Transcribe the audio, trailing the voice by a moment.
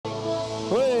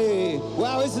Hey,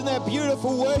 wow, isn't that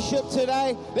beautiful worship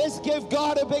today? Let's give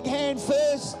God a big hand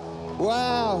first.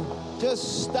 Wow,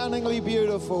 just stunningly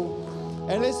beautiful.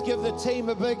 And let's give the team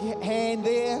a big hand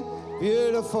there.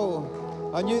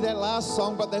 Beautiful. I knew that last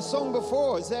song, but that song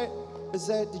before, is that,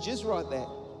 did you just write that?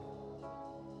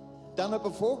 Done it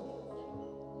before?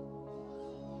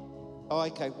 Oh,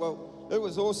 okay, well, it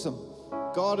was awesome.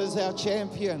 God is our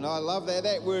champion. I love that.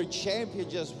 That word champion,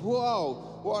 just,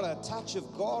 whoa, what a touch of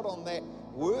God on that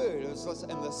word. It's just,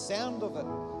 and the sound of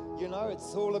it. You know,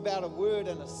 it's all about a word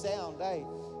and a sound, eh?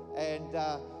 And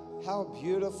how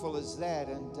beautiful is that?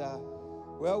 And,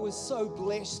 well, we're so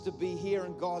blessed to be here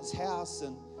in God's house.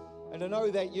 And to know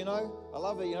that, you know, I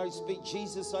love it, you know, speak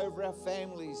Jesus over our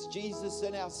families, Jesus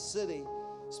in our city.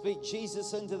 Speak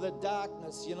Jesus into the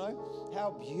darkness, you know.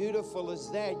 How beautiful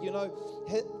is that? You know,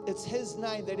 it's His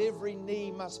name that every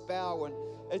knee must bow, and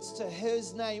it's to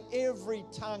His name every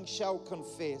tongue shall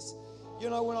confess. You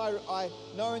know, when I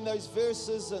know in those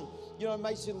verses, and, you know, it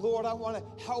makes you, Lord, I want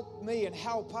to help me and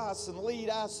help us and lead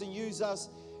us and use us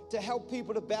to help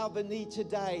people to bow the knee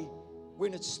today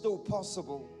when it's still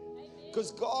possible.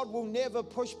 Because God will never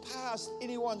push past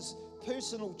anyone's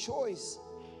personal choice,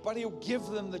 but He'll give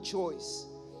them the choice.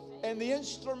 And the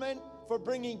instrument for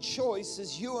bringing choice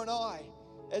is you and I,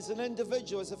 as an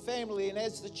individual, as a family, and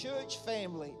as the church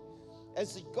family,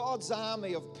 as God's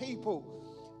army of people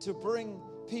to bring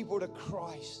people to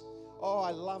Christ. Oh, I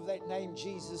love that name,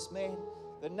 Jesus, man.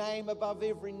 The name above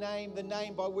every name, the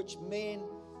name by which men,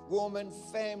 women,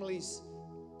 families,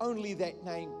 only that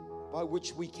name by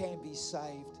which we can be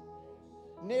saved.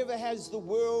 Never has the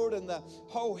world and the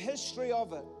whole history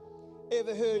of it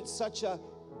ever heard such a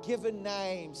given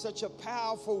name, such a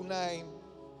powerful name.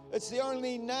 It's the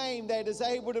only name that is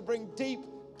able to bring deep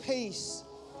peace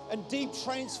and deep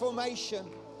transformation.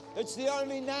 It's the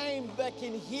only name that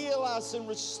can heal us and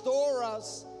restore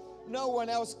us. No one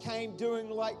else came doing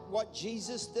like what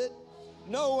Jesus did.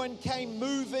 No one came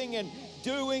moving and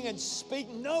doing and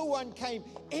speaking. No one came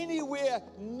anywhere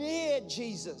near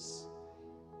Jesus.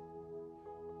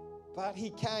 But He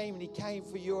came, and He came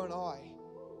for you and I.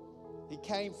 He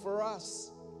came for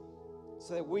us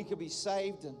so that we could be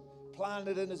saved and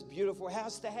planted in His beautiful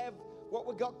house, to have what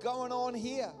we got going on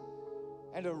here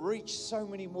and to reach so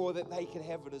many more that they could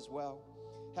have it as well.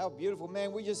 How beautiful.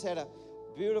 Man, we just had a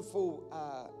beautiful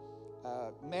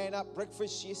Man Up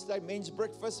breakfast yesterday, men's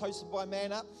breakfast hosted by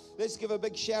Man Up. Let's give a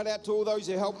big shout out to all those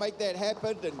who helped make that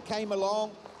happen and came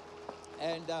along.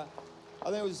 And I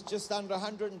think it was just under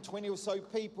 120 or so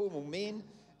people, or men.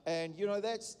 And, you know,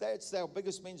 that's our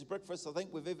biggest men's breakfast I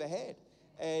think we've ever had.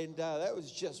 And that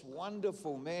was just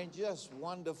wonderful, man, just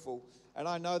wonderful. And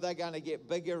I know they're going to get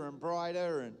bigger and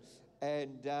brighter.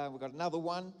 And we've got another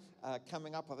one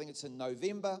coming up. I think it's in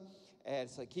November. And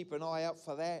so keep an eye out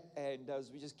for that. And as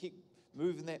we just keep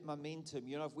moving that momentum,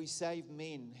 you know, if we save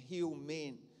men, heal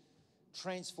men,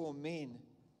 transform men,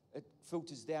 it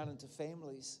filters down into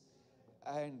families.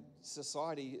 And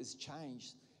society is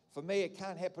changed. For me, it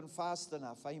can't happen fast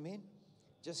enough. Amen?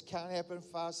 Just can't happen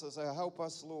fast enough. So help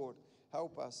us, Lord.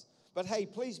 Help us. But hey,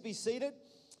 please be seated.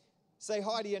 Say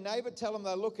hi to your neighbor. Tell them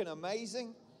they're looking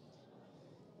amazing.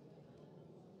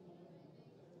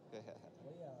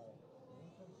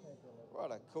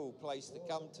 What a cool place to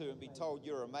come to and be told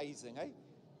you're amazing, eh?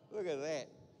 Look at that.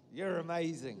 You're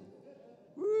amazing.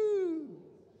 Woo!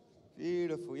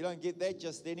 Beautiful. You don't get that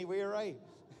just anywhere, eh?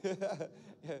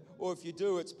 Or if you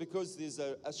do, it's because there's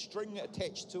a string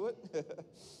attached to it.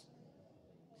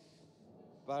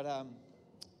 But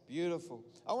beautiful.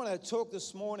 I want to talk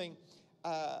this morning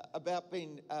about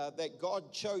being that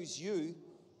God chose you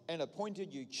and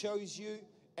appointed you. Chose you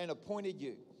and appointed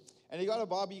you. And you got a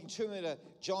Bible, you can turn me to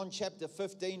John chapter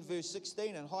 15, verse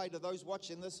 16. And hi to those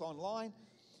watching this online.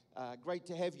 Great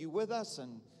to have you with us,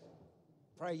 and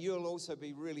pray you'll also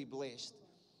be really blessed.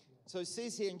 So it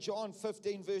says here in John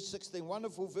 15, verse 16,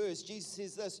 wonderful verse. Jesus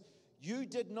says this: you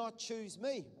did not choose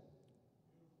me.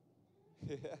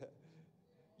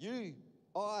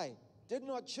 I did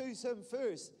not choose Him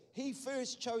first. He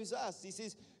first chose us. He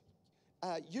says,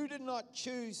 you did not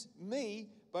choose me,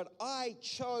 but I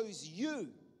chose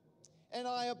you. And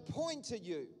I appointed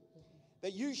you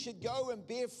that you should go and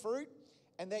bear fruit,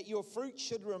 and that your fruit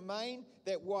should remain,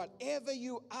 that whatever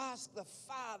you ask the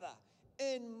Father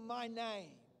in my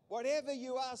name, whatever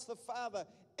you ask the Father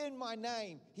in my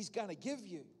name, He's going to give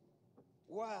you.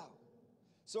 Wow.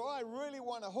 So I really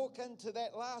want to hook into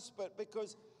that last bit,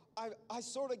 because I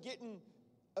sort of getting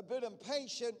a bit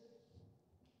impatient,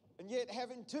 and yet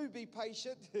having to be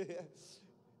patient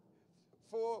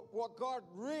for what God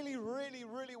really, really,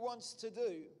 really wants to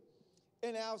do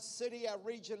in our city, our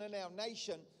region, and our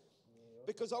nation.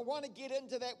 Because I want to get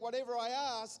into that, whatever I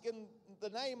ask in the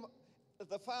name of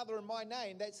the Father in my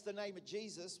name, that's the name of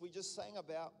Jesus we just sang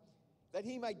about, that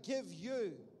he may give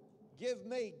you, give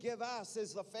me, give us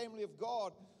as the family of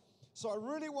God. So I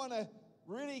really want to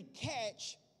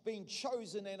catch being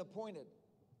chosen and appointed.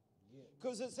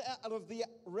 Because it's out of the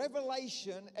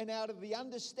revelation and out of the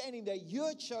understanding that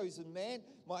you're chosen, man,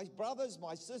 my brothers,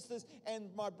 my sisters, and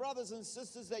my brothers and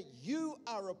sisters, that you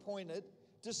are appointed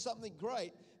to something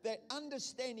great. That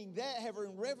understanding that,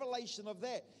 having revelation of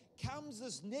that, comes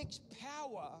this next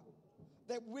power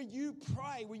that when you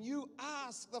pray, when you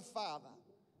ask the Father,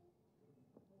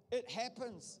 it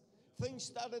happens. Things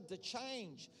started to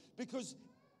change. Because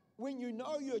when you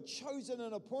know you're chosen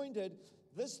and appointed,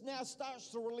 this now starts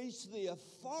to release the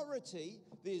authority,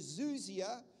 the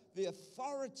exousia, the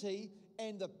authority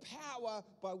and the power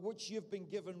by which you've been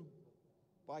given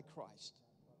by Christ.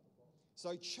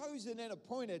 So chosen and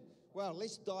appointed, well,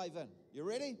 let's dive in. You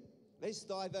ready? Let's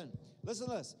dive in. Listen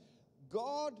to this.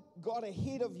 God got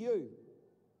ahead of you.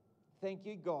 Thank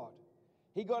you, God.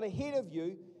 He got ahead of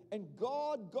you, and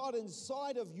God got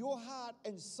inside of your heart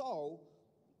and soul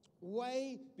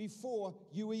way before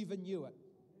you even knew it.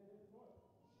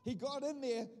 He got in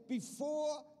there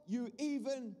before you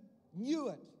even knew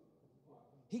it.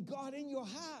 He got in your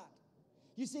heart.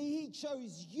 You see, he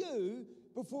chose you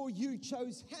before you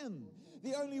chose him.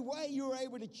 The only way you were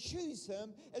able to choose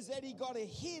him is that he got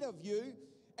ahead of you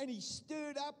and he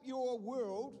stirred up your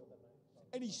world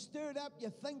and he stirred up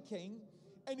your thinking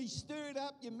and he stirred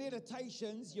up your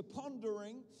meditations, your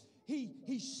pondering.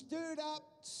 He stirred up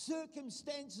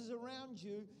circumstances around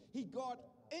you. He got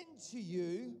into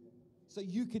you so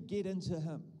you could get into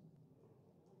him.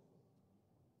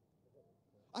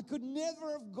 I could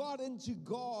never have got into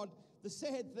God. The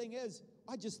sad thing is,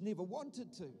 I just never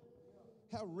wanted to.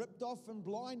 How ripped off and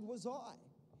blind was I?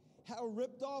 How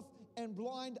ripped off and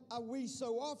blind are we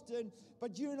so often?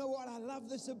 But you know what I love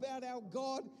this about our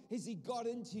God is he got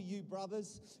into you,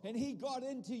 brothers, and he got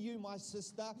into you, my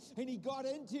sister, and he got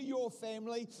into your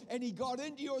family, and he got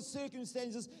into your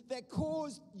circumstances that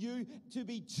caused you to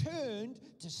be turned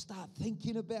to start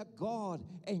thinking about God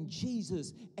and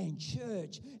Jesus and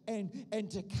church and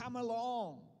to come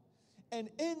along. And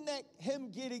in that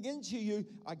him getting into you,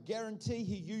 I guarantee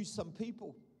he used some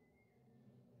people.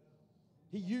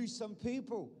 He used some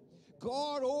people.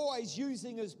 God always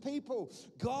using his people.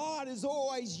 God is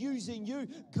always using you.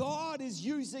 God is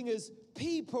using his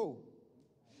people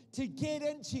to get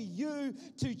into you,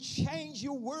 to change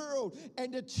your world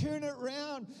and to turn it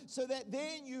around so that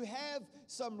then you have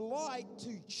some light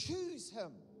to choose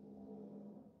him.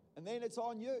 And then it's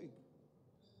on you.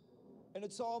 And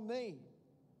it's on me.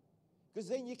 Because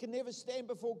then you can never stand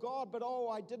before God, but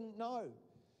I didn't know.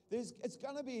 It's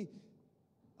going to be,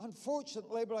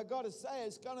 unfortunately, but I got to say,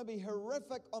 it's going to be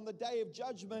horrific on the day of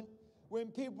judgment when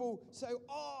people say,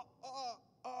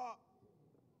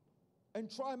 and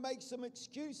try and make some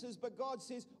excuses. But God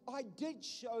says, I did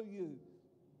show you.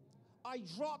 I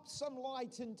dropped some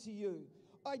light into you.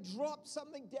 I dropped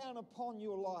something down upon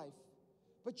your life.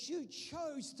 But you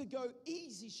chose to go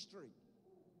easy street.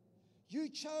 You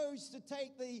chose to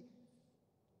take the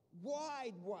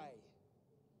wide way,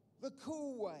 the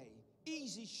cool way,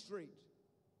 easy street.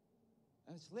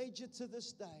 And it's led you to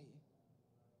this day.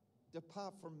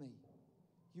 Depart from me,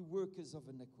 you workers of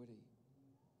iniquity.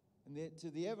 And to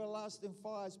the everlasting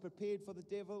fires prepared for the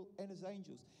devil and his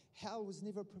angels. Hell was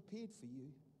never prepared for you.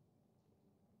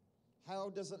 Hell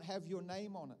doesn't have your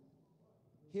name on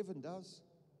it. Heaven does.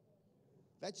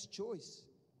 That's choice.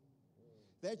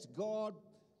 That's God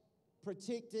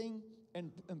protecting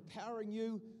and empowering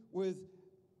you with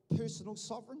personal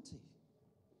sovereignty.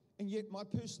 And yet my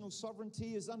personal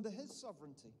sovereignty is under his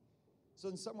sovereignty. So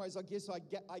in some ways, I guess I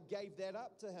gave that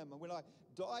up to him. And when I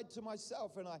died to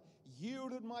myself and I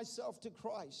yielded myself to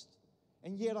Christ,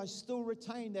 and yet I still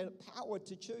retain that power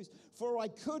to choose. For I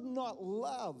could not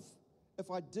love if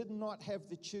I did not have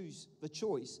the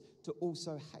choice to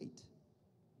also hate.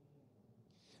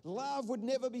 Love would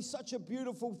never be such a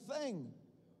beautiful thing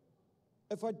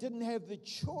if I didn't have the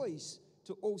choice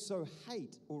to also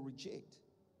hate or reject.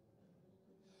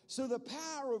 So the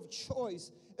power of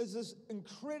choice is this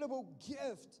incredible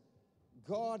gift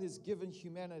God has given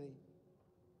humanity.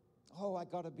 Oh, I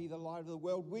got to be the light of the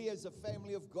world. We as a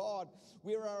family of God,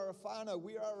 we are a whānau,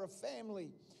 we are a family.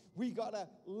 We got to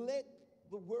let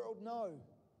the world know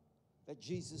that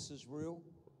Jesus is real.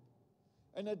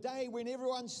 In a day when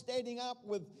everyone's standing up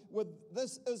with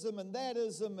this ism and that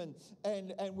ism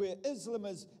and where Islam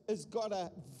has got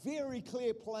a very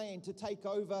clear plan to take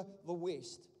over the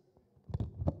West.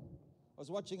 I was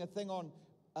watching a thing on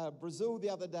Brazil the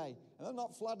other day, and they're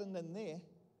not flooding in there.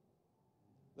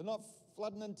 They're not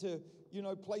flooding into,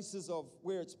 places of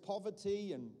where it's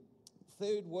poverty and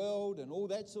third world and all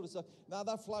that sort of stuff. Now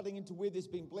they're flooding into where there's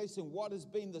been blessing. What has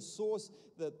been the source,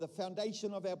 the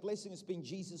foundation of our blessing has been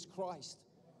Jesus Christ.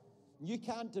 You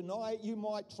can't deny it. You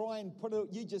might try and put it,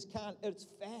 you just can't. It's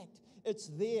fact. It's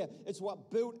there. It's what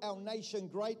built our nation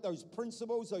great, those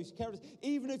principles, those characters.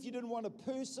 Even if you didn't want to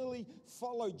personally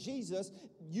follow Jesus,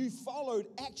 you followed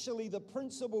actually the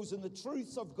principles and the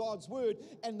truths of God's word.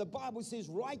 And the Bible says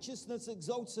righteousness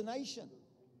exalts a nation.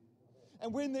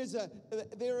 And when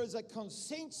there is a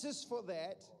consensus for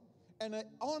that and an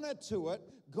honor to it,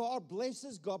 God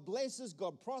blesses, God blesses,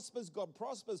 God prospers, God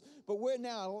prospers. But we're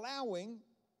now allowing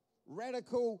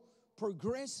radical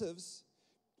progressives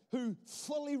who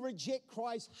fully reject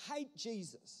Christ, hate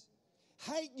Jesus,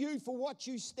 hate you for what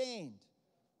you stand,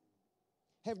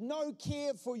 have no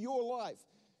care for your life,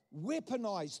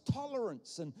 weaponize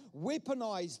tolerance and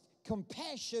weaponize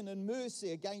compassion and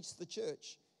mercy against the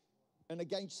church and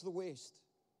against the West.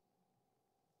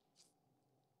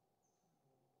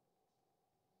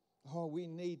 Oh,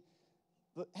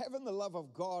 having the love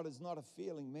of God is not a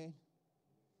feeling, man.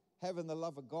 Having the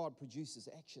love of God produces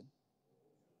action.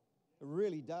 It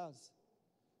really does.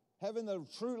 Having the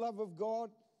true love of God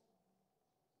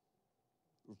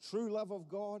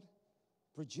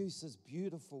produces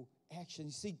beautiful action.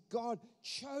 You see, God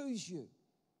chose you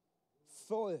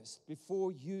first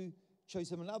before you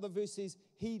chose him. Another verse says,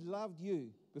 he loved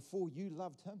you before you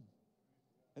loved him.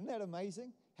 Isn't that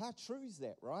amazing? How true is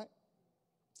that, right?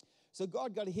 So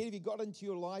God got ahead of you, got into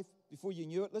your life before you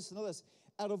knew it. Listen to this.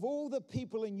 Out of all the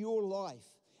people in your life,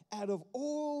 out of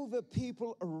all the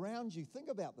people around you, think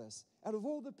about this. Out of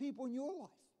all the people in your life,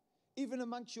 even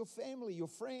amongst your family, your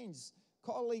friends,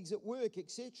 colleagues at work,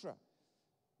 etc.,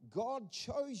 God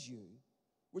chose you,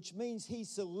 which means he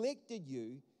selected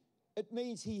you. It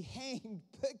means he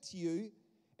handpicked you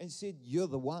and said, you're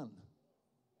the one.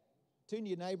 Turn to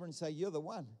your neighbor and say, you're the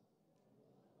one.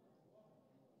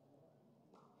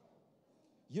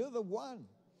 You're the one.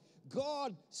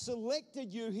 God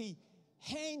selected you. He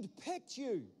handpicked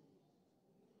you.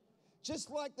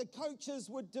 Just like the coaches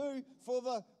would do for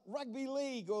the rugby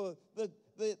league or the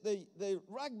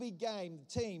rugby game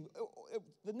team,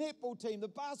 the netball team, the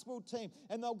basketball team,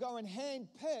 and they'll go and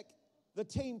handpick the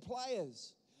team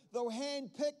players. They'll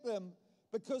handpick them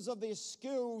because of their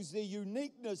skills, their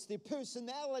uniqueness, their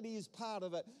personality is part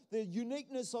of it, the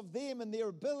uniqueness of them and their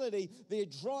ability, their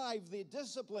drive, their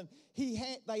discipline.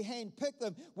 They handpick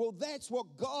them. Well, that's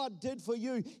what God did for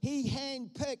you. He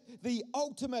handpicked the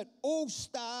ultimate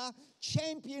all-star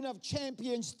champion of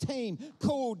champions team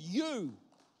called you.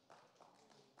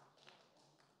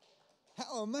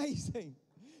 How amazing.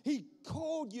 He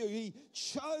called you. He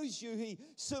chose you. He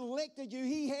selected you.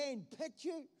 He handpicked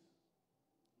you.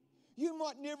 You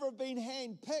might never have been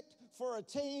handpicked for a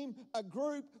team, a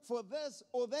group, for this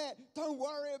or that. Don't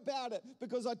worry about it,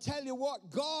 because I tell you what,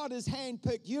 God has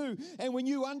handpicked you. And when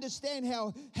you understand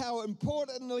how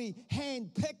importantly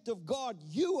handpicked of God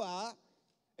you are,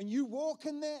 and you walk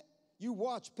in that, you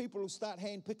watch, people will start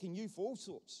handpicking you for all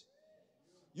sorts.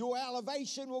 Your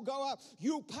elevation will go up.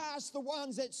 You'll pass the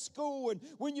ones at school, and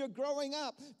when you're growing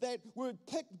up that were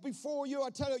picked before you, I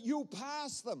tell you, you'll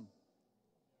pass them.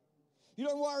 You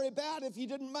don't worry about if you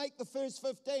didn't make the first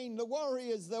 15, the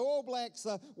Warriors, the All Blacks,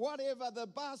 whatever, the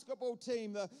basketball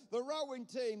team, the rowing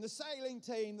team, the sailing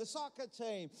team, the soccer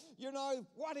team,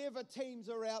 whatever teams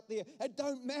are out there. It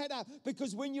don't matter,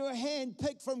 because when you're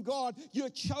handpicked from God, you're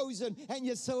chosen and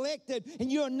you're selected,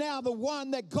 and you're now the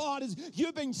one that God is.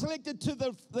 You've been selected to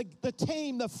the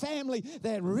team, the family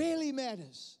that really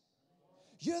matters.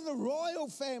 You're the royal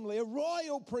family, a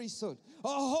royal priesthood, a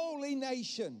holy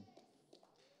nation.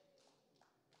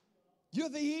 You're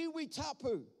the iwi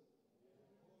tapu.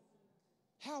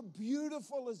 How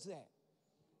beautiful is that?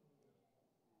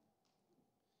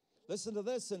 Listen to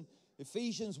this in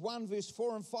Ephesians 1 verse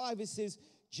 4 and 5. It says,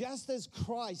 just as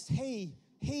Christ,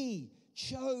 He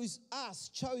chose us,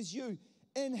 chose you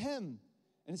in Him.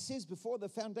 And it says before the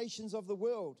foundations of the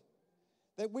world,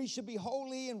 that we should be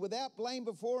holy and without blame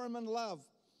before Him in love.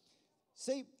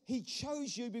 See, He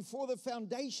chose you before the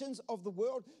foundations of the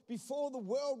world. Before the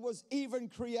world was even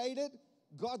created,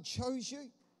 God chose you.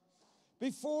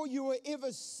 Before you were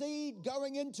ever seed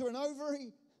going into an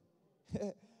ovary,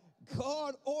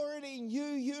 God already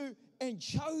knew you and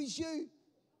chose you.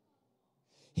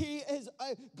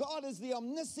 God is the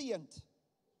omniscient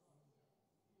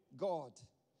God.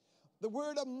 The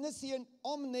word omniscient,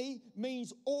 omni,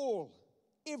 means all,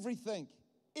 everything,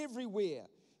 everywhere.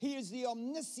 He is the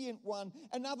omniscient one.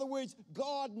 In other words,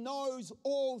 God knows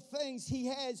all things. He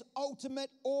has ultimate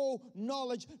all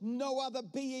knowledge. No other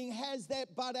being has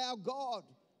that but our God.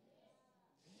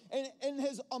 And in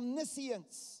his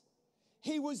omniscience,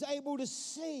 he was able to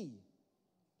see.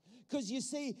 Because you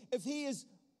see, if he is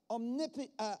omniscient,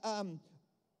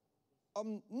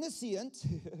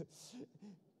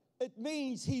 it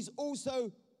means he's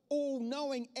also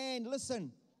all-knowing and,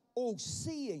 listen,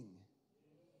 all-seeing.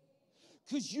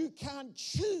 Because you can't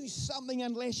choose something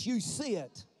unless you see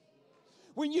it.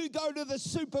 When you go to the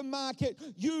supermarket,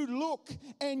 you look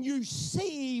and you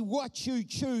see what you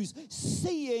choose.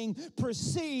 Seeing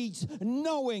precedes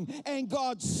knowing. And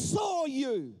God saw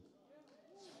you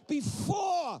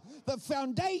before the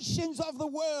foundations of the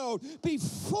world,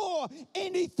 before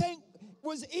anything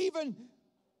was even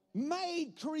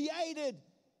made, created.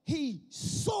 He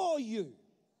saw you.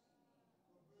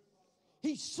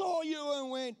 He saw you and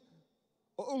went,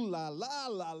 oh, la, la,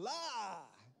 la, la.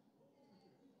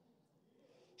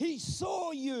 He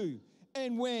saw you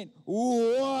and went,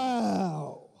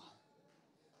 wow.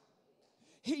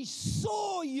 He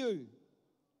saw you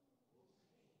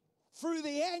through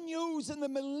the annuals and the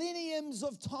millenniums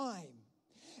of time.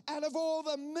 Out of all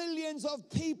the millions of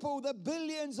people, the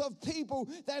billions of people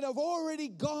that have already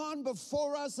gone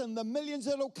before us and the millions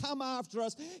that will come after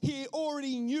us, he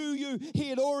already knew you. He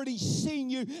had already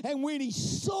seen you. And when he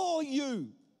saw you,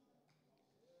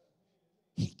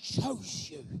 he chose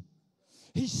you.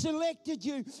 He selected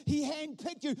you. He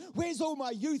handpicked you. Where's all my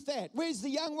youth at? Where's the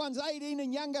young ones, 18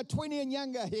 and younger, 20 and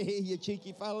younger? You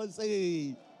cheeky fellas.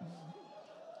 Hey.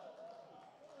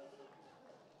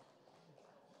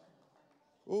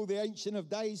 All the Ancient of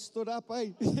Days stood up,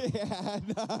 eh?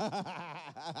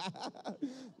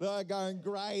 They're going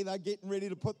grey. They're getting ready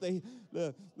to put the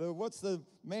what's the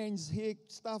man's hair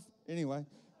stuff? Anyway,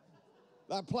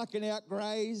 they're plucking out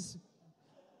greys,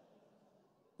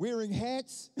 wearing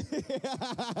hats.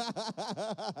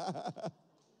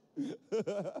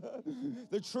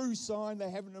 The true sign they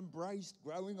haven't embraced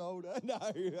growing older. No,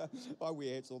 I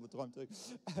wear hats all the time too.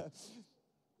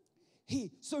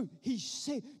 So he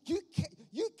said,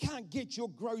 you can't get your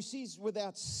groceries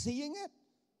without seeing it.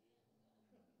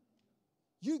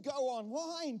 You go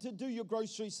online to do your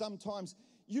groceries sometimes.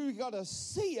 You got to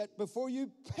see it before you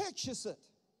purchase it.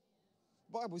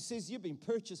 The Bible says you've been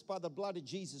purchased by the blood of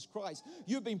Jesus Christ.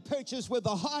 You've been purchased with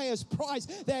the highest price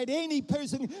that any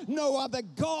person, no other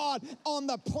God on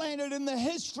the planet in the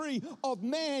history of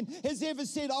man has ever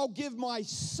said, I'll give my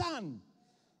son.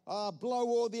 Blow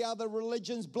all the other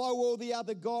religions, blow all the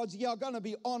other gods. Yeah, I'm going to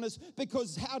be honest,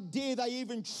 because how dare they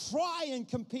even try and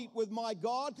compete with my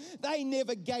God? They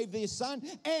never gave their son,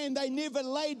 and they never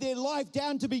laid their life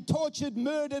down to be tortured,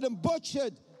 murdered, and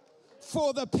butchered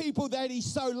for the people that he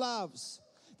so loves.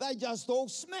 They just all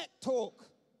smack talk.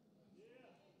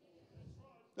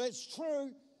 That's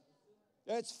true.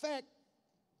 That's fact.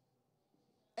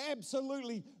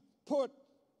 Absolutely put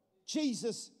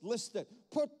Jesus listed.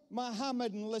 Put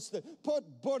Muhammad enlisted.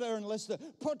 Put Buddha enlisted.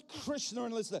 Put Krishna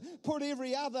enlisted. Put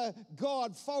every other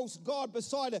god, false god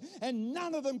beside it. And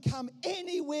none of them come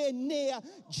anywhere near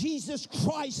Jesus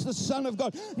Christ, the Son of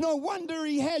God. No wonder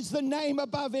he has the name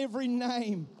above every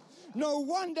name. No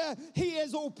wonder he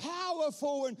is all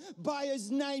powerful, and by his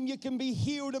name you can be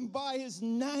healed, and by his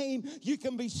name you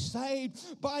can be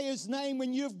saved. By his name,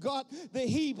 when you've got the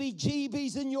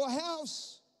heebie-jeebies in your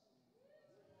house.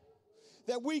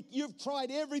 You've tried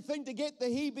everything to get the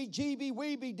heebie-jeebie,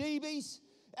 weebie-deebies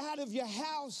out of your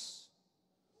house.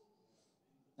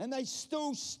 And they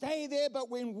still stay there, but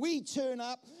when we turn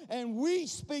up and we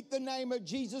speak the name of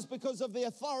Jesus because of the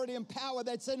authority and power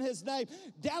that's in his name,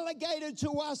 delegated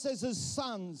to us as his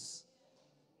sons,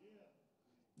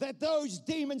 that those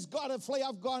demons got to flee.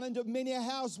 I've gone into many a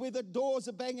house where the doors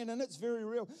are banging, and it's very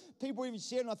real. People even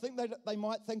share, and I think they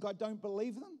might think I don't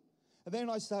believe them. And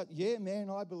then I start, yeah, man,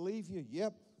 I believe you.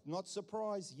 Yep, not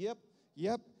surprised. Yep.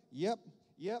 And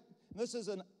this is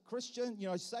a Christian,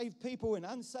 saved people and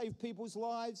unsaved people's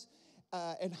lives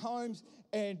and homes.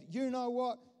 And you know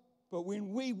what? But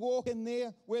when we walk in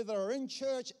there, whether in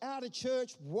church, out of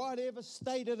church, whatever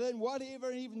state it in,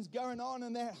 whatever even's going on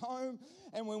in that home,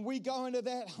 and when we go into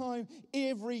that home,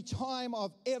 every time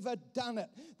I've ever done it,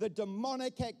 the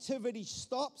demonic activity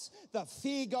stops, the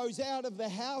fear goes out of the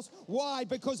house. Why?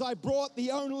 Because I brought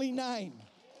the only name.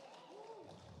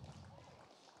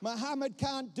 Muhammad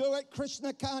can't do it.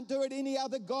 Krishna can't do it. Any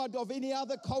other god of any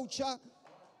other culture.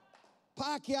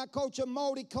 Pākehā culture,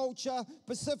 Māori culture,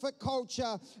 Pacific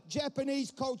culture, Japanese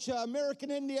culture,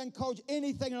 American Indian culture,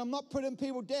 anything. And I'm not putting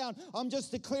people down. I'm just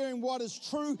declaring what is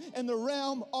true in the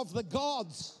realm of the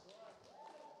gods.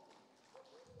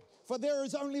 For there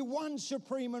is only one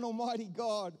supreme and almighty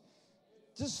God.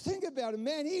 Just think about it,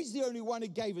 man. He's the only one who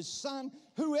gave his son.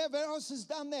 Whoever else has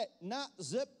done that, nah,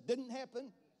 zip, didn't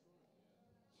happen.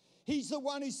 He's the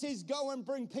one who says, go and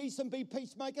bring peace and be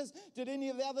peacemakers. Did any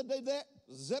of the other do that?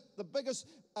 Zip, the biggest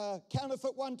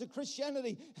counterfeit one to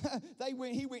Christianity. He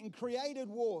went and created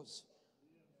wars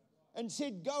and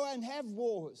said, go and have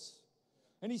wars.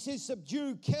 And he says,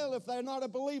 subdue, kill. If they're not a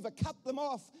believer, cut them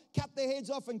off, cut their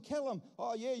heads off and kill them.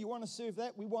 Oh, yeah, you want to serve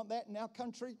that? We want that in our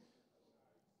country?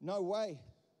 No way.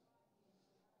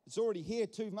 It's already here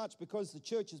too much because the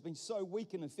church has been so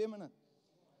weak and effeminate.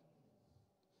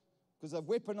 Because they've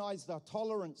weaponized our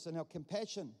tolerance and our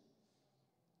compassion.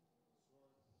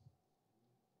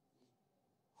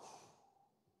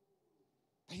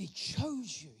 But he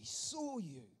chose you. He saw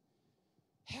you.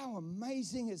 How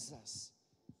amazing is this?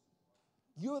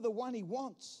 You're the one he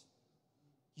wants.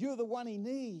 You're the one he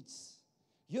needs.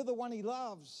 You're the one he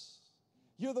loves.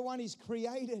 You're the one he's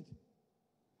created.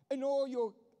 In all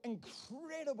your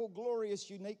incredible, glorious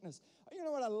uniqueness. You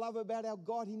know what I love about our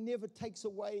God? He never takes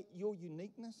away your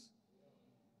uniqueness.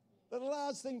 The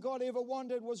last thing God ever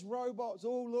wanted was robots.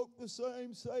 All look the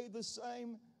same, say the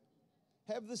same,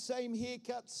 have the same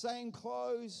haircut, same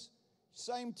clothes,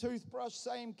 same toothbrush,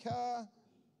 same car.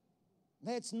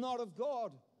 That's not of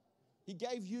God. He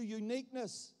gave you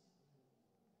uniqueness.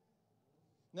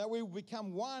 Now we will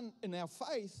become one in our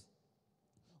faith,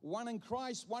 one in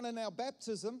Christ, one in our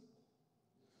baptism,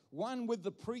 one with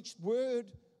the preached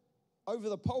word over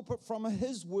the pulpit from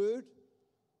his word.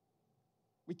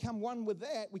 We come one with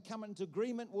that. We come into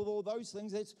agreement with all those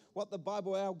things. That's what the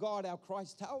Bible, our God, our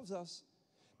Christ tells us.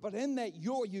 But in that,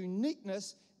 your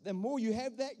uniqueness, the more you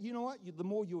have that, you know what? The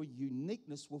more your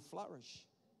uniqueness will flourish.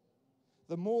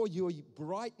 The more your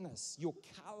brightness, your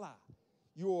color,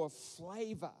 your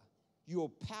flavor, your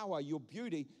power, your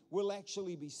beauty will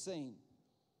actually be seen.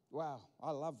 Wow,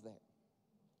 I love that.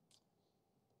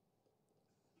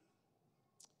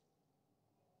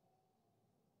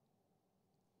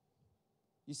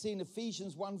 You see, in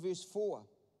Ephesians 1 verse 4,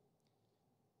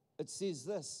 it says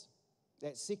this,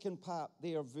 that second part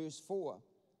there of verse 4,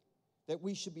 that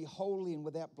we should be holy and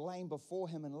without blame before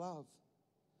him in love.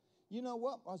 You know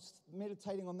what? I was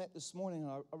meditating on that this morning,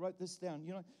 and I wrote this down.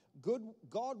 You know,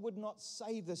 God would not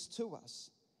say this to us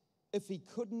if he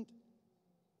couldn't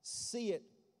see it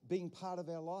being part of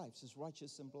our lives as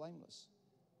righteous and blameless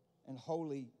and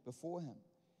holy before him.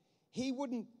 He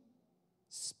wouldn't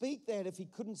speak that if he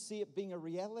couldn't see it being a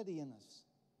reality in us,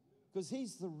 because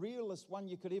he's the realest one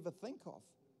you could ever think of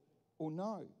or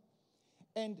know.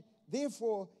 And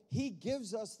therefore, he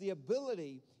gives us the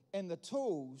ability and the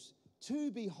tools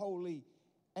to be holy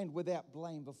and without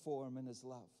blame before him in his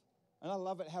love. And I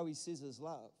love it how he says his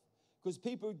love, because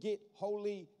people who get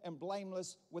holy and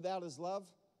blameless without his love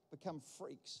become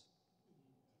freaks.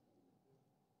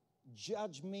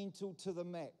 Judgmental to the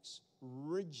max,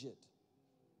 rigid,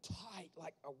 tight,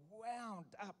 like a wound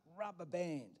up rubber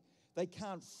band. They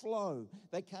can't flow.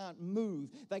 They can't move.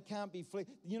 They can't be free.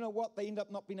 You know what? They end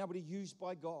up not being able to use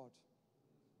by God.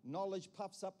 Knowledge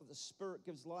puffs up, but the Spirit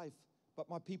gives life. But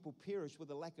my people perish with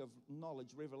a lack of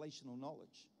knowledge, revelational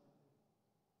knowledge.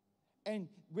 And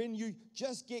when you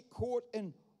just get caught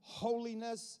in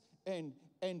holiness and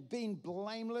being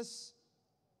blameless,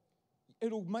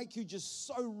 it'll make you just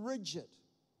so rigid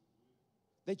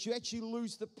that you actually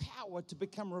lose the power to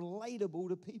become relatable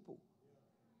to people.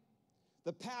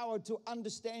 The power to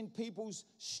understand people's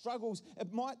struggles.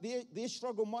 Their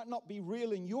struggle might not be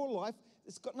real in your life.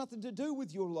 It's got nothing to do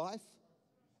with your life.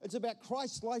 It's about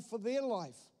Christ's life for their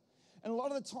life. And a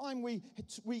lot of the time we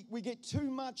get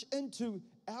too much into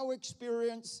our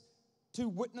experience to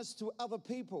witness to other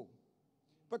people.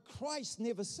 But Christ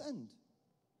never sinned.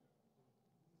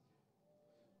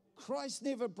 Christ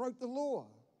never broke the law.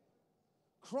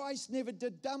 Christ never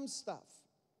did dumb stuff.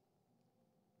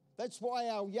 That's why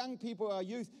our young people, our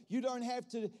youth, you don't have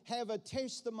to have a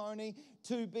testimony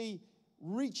to be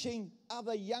reaching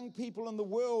other young people in the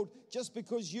world just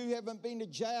because you haven't been to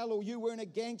jail, or you weren't a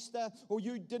gangster, or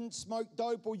you didn't smoke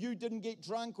dope, or you didn't get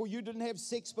drunk, or you didn't have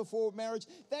sex before marriage.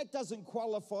 That doesn't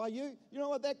qualify you. You know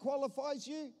what that qualifies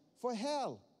you? For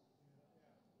hell.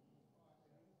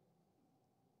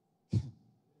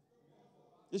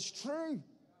 It's true.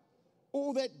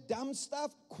 All that dumb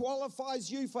stuff qualifies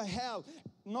you for hell.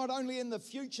 Not only in the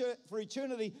future for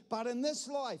eternity, but in this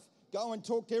life. Go and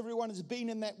talk to everyone who's been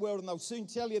in that world, and they'll soon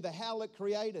tell you the hell it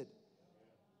created.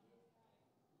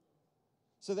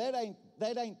 So that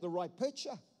ain't the right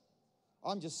picture.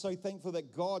 I'm just so thankful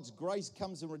that God's grace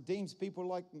comes and redeems people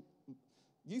like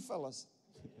you fellas.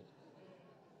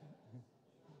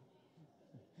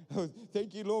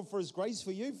 Thank you, Lord, for His grace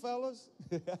for you, fellas.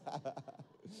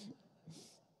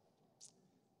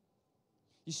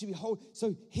 You should be holy.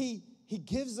 So He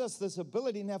gives us this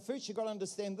ability. Now, first you've got to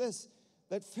understand this,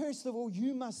 that first of all,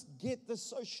 you must get this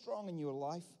so strong in your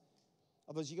life.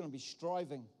 Otherwise, you're going to be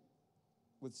striving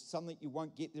with something you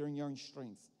won't get there in your own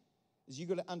strength. Is you've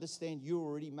got to understand you're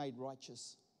already made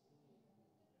righteous.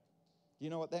 You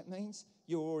know what that means?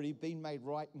 You've already been made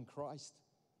right in Christ.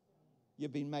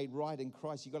 You've been made right in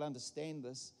Christ. You've got to understand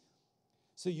this.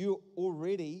 So you're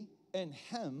already in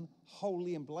Him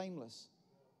holy and blameless.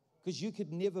 Because you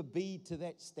could never be to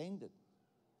that standard.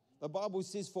 The Bible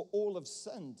says, for all have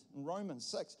sinned, in Romans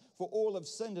 6, for all have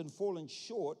sinned and fallen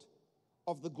short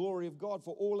of the glory of God.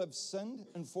 For all have sinned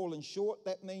and fallen short.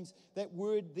 That means, that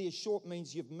word there, short,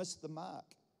 means you've missed the mark.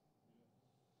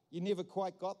 You never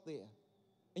quite got there.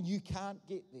 And you can't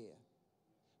get there.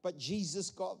 But Jesus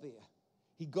got there.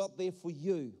 He got there for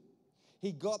you.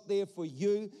 He got there for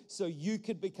you so you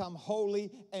could become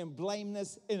holy and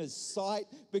blameless in His sight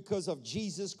because of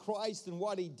Jesus Christ and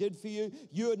what He did for you.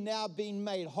 You are now being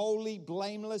made holy,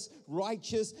 blameless,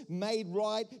 righteous, made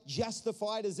right,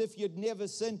 justified as if you'd never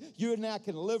sinned. You now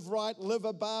can live right, live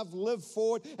above, live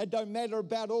forward. It don't matter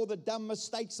about all the dumb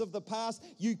mistakes of the past.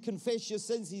 You confess your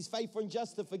sins. He's faithful and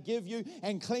just to forgive you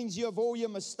and cleanse you of all your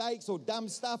mistakes or dumb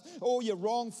stuff, all your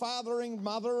wrong fathering,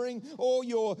 mothering, all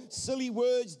your silly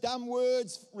words, dumb words,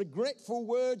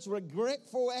 words,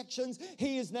 regretful actions.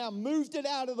 He has now moved it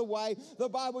out of the way. The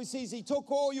Bible says He took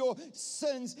all your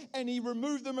sins and He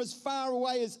removed them as far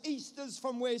away as east is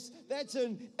from west. That's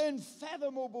an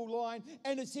unfathomable line.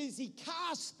 And it says He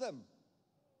cast them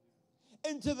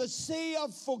into the sea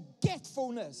of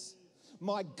forgetfulness.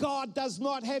 My God does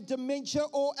not have dementia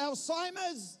or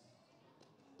Alzheimer's.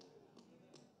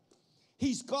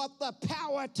 He's got the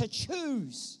power to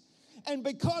choose. And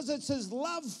because it's His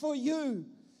love for you,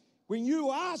 when you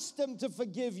asked Him to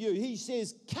forgive you, He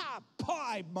says,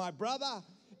 "Kapai, my brother,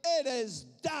 it is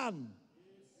done.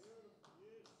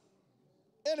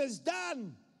 It is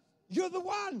done. You're the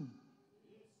one.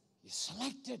 You're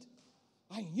selected.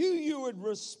 I knew you would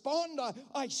respond.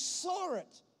 I saw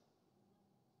it.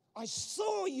 I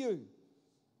saw you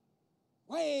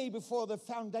way before the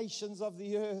foundations of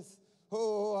the earth.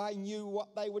 Oh, I knew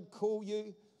what they would call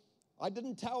you. I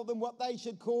didn't tell them what they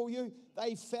should call you.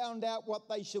 They found out what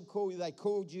they should call you. They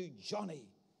called you Johnny.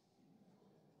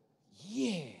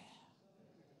 Yeah.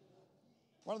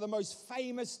 One of the most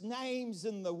famous names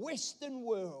in the Western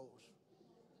world.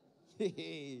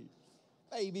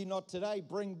 Maybe not today.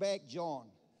 Bring back John.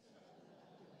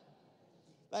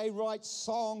 They write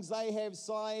songs. They have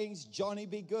sayings. Johnny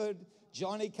be good.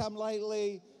 Johnny come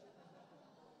lately.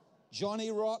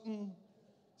 Johnny rotten.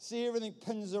 See, everything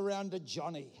pins around to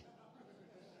Johnny.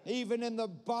 Even in the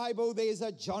Bible, there's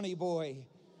a Johnny boy.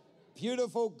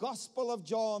 Beautiful Gospel of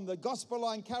John. The Gospel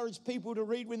I encourage people to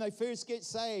read when they first get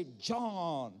saved.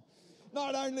 John.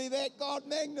 Not only that, God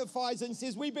magnifies and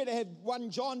says, we better have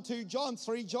 1 John, 2 John,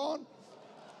 3 John.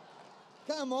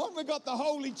 Come on, we've got the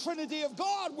Holy Trinity of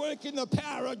God working the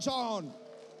power of John.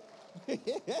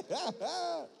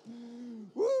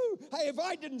 Woo! Hey, if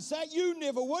I didn't say it, you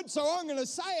never would, so I'm going to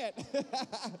say it.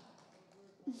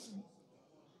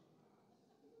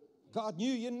 God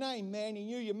knew your name, man. He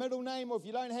knew your middle name, or if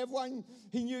you don't have one,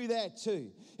 He knew that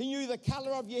too. He knew the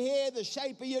color of your hair, the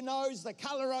shape of your nose, the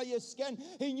color of your skin.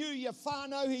 He knew your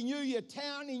whānau. He knew your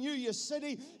town. He knew your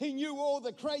city. He knew all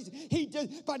the crazy. He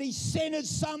did, but He sent His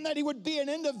Son that He would be an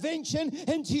intervention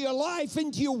into your life,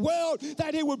 into your world,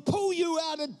 that He would pull you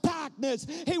out of darkness.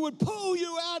 He would pull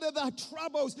you out of the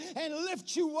troubles and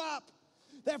lift you up,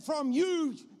 that from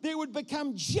you there would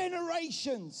become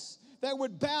generations that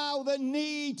would bow the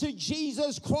knee to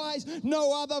Jesus Christ,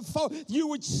 no other foe. You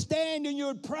would stand and you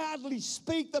would proudly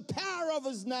speak the power of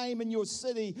His name in your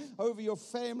city, over your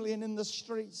family, and in the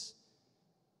streets.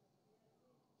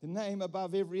 The name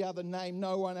above every other name.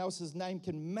 No one else's name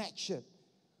can match it.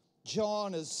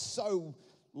 John is so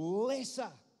lesser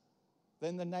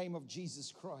than the name of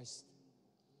Jesus Christ.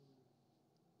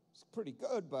 It's pretty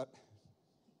good, but...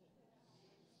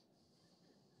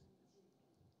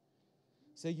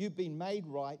 So you've been made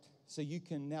right, so you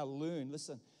can now learn.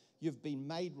 Listen, you've been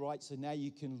made right, so now you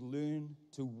can learn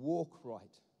to walk right.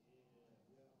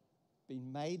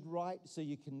 Been made right, so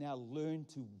you can now learn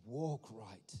to walk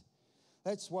right.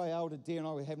 That's why Elder Dare and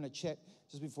I were having a chat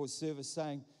just before service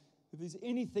saying, if there's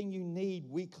anything you need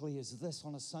weekly is this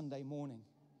on a Sunday morning.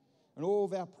 And all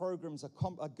of our programs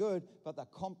are good, but they're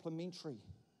complementary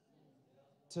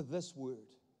to this word.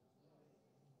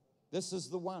 This is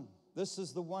the one. This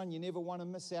is the one you never want to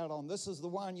miss out on. This is the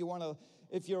one you want to,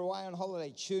 if you're away on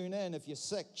holiday, tune in. If you're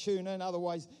sick, tune in.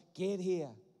 Otherwise, get here.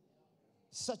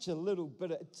 Such a little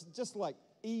bit, it's just like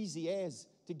easy as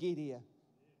to get here.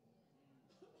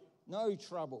 No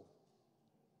trouble.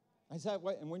 I say,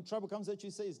 wait, and when trouble comes at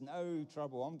you, says, no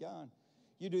trouble, I'm going.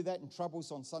 You do that and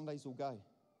troubles on Sundays will go.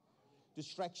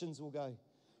 Distractions will go.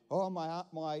 Oh,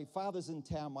 my father's in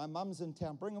town, my mum's in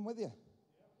town, bring them with you.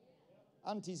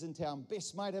 Auntie's in town,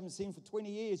 best mate, haven't seen for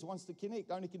 20 years, wants to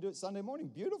connect, only can do it Sunday morning.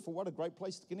 Beautiful, what a great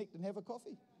place to connect and have a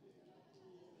coffee.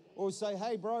 Or say,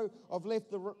 hey, bro, I've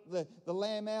left the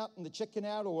lamb out and the chicken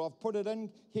out, or I've put it in.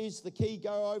 Here's the key.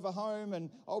 Go over home, and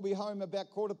I'll be home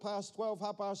about 12:15,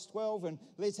 12:30, and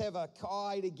let's have a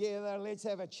kai together. Let's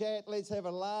have a chat. Let's have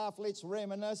a laugh. Let's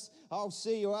reminisce. I'll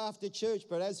see you after church.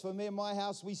 But as for me and my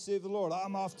house, we serve the Lord.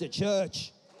 I'm off to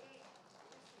church.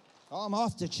 I'm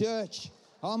off to church.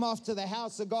 I'm off to the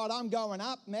house of God. I'm going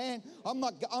up, man.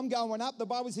 I'm going up. The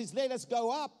Bible says, let us go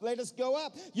up. Let us go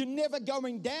up. You're never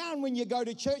going down when you go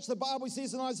to church. The Bible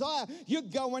says in Isaiah, you're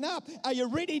going up. Are you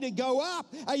ready to go up?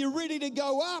 Are you ready to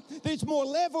go up? There's more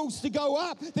levels to go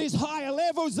up. There's higher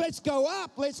levels. Let's go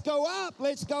up. Let's go up.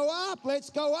 Let's go up. Let's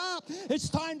go up. It's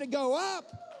time to go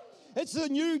up. It's a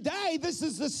new day. This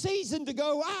is the season to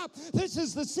go up. This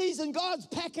is the season God's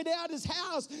packing out his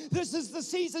house. This is the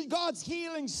season God's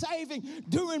healing, saving,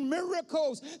 doing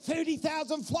miracles.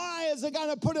 30,000 flyers are going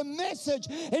to put a message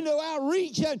into our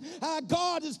region.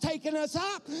 God has taken us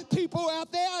up. People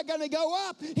out there are going to go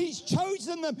up. He's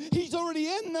chosen them. He's already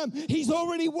in them. He's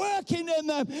already working in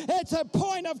them. It's a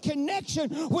point of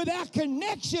connection. Without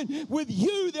connection with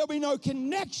you, there'll be no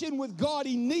connection with God.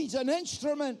 He needs an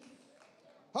instrument.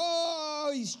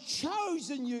 Oh, he's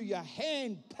chosen you. You're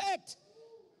hand-picked.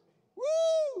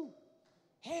 Woo!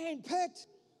 Hand-picked.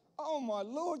 Oh, my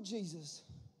Lord Jesus.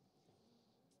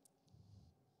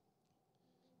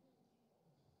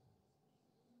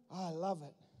 I love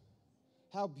it.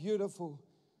 How beautiful.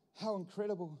 How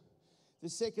incredible. The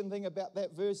second thing about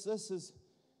that verse, this is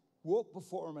walk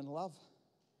before him in love.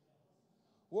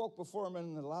 Walk before him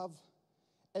in love.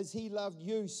 As he loved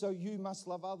you, so you must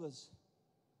love others.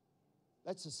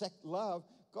 That's love.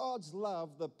 God's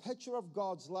love, the picture of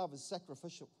God's love is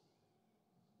sacrificial.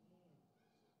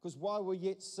 Because while we're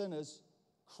yet sinners,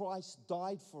 Christ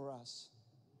died for us.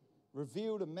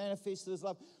 Revealed and manifested his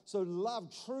love. So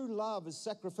love, true love is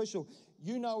sacrificial.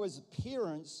 You know as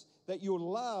parents that your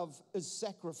love is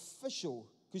sacrificial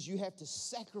because you have to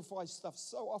sacrifice stuff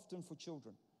so often for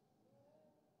children.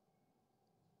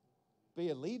 Be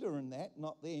a leader in that,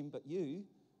 not them, but you.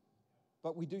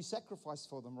 But we do sacrifice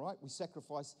for them, right? We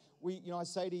sacrifice. I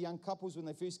say to young couples when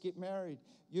they first get married,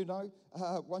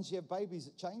 once you have babies,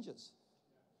 it changes.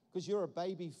 Because you're a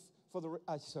baby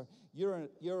you're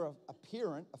a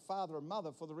parent, a father, a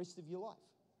mother for the rest of your life.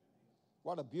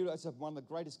 What a beautiful, it's one of the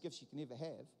greatest gifts you can ever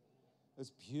have. It's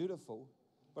beautiful,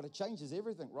 but it changes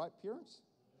everything, right, parents?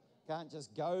 Can't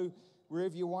just go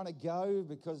wherever you want to go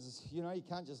because, you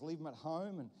can't just leave them at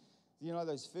home. And,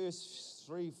 those first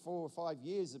 3, 4, 5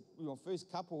 years,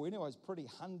 first couple anyway, is pretty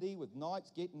hundy with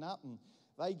nights getting up and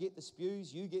they get the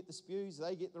spews, you get the spews,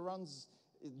 they get the runs,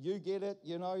 you get it,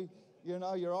 you're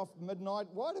off midnight.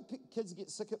 Why do kids get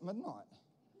sick at midnight?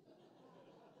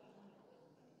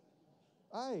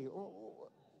 Hey,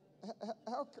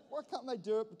 why can't they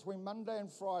do it between Monday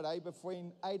and Friday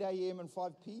between 8 a.m. and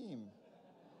 5 p.m.?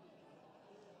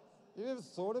 You ever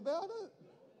thought about it?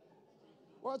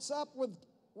 What's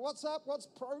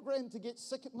programmed to get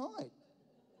sick at night?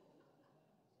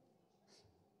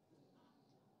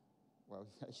 Well,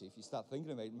 actually, if you start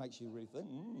thinking about it, it makes you really think.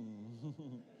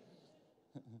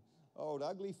 Old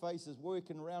ugly face is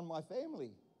working around my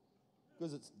family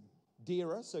because it's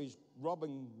dearer, so he's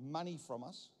robbing money from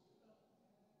us.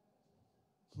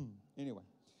 Anyway,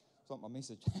 it's not my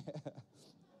message.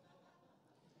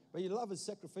 But your love is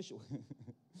sacrificial.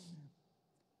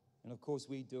 And of course,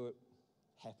 we do it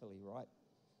happily, right?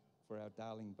 For our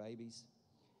darling babies.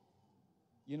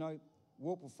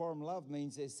 Walk before him love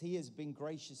means as he has been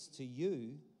gracious to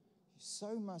you,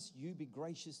 so must you be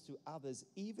gracious to others,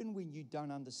 even when you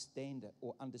don't understand it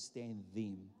or understand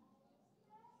them.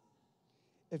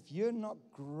 If you're not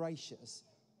gracious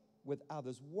with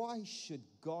others, why should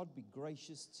God be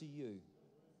gracious to you?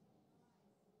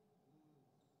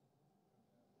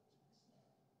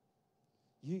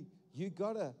 You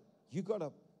gotta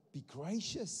be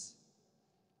gracious.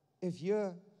 If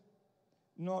you're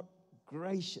not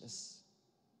gracious,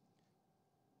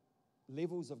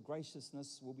 levels of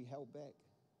graciousness will be held back.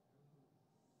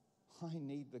 I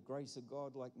need the grace of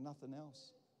God like nothing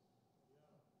else.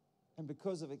 And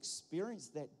because I've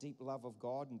experienced that deep love of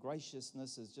God, and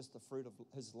graciousness is just the fruit of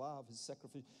his love, his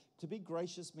sacrifice. To be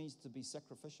gracious means to be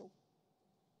sacrificial.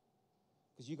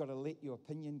 Because you've got to let your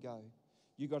opinion go.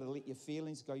 You've got to let your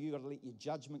feelings go. You've got to let your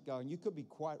judgment go. And you could be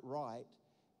quite right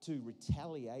to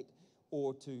retaliate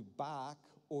or to bark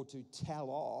or to tell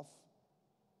off.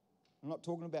 I'm not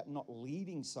talking about not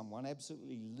leading someone.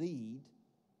 Absolutely lead,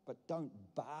 but don't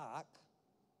bark.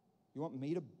 You want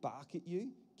me to bark at you?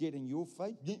 Get in your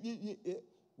face?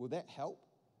 Will that help?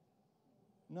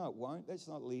 No, it won't. That's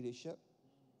not leadership.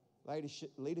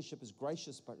 Leadership is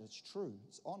gracious, but it's true.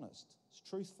 It's honest. It's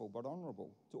truthful, but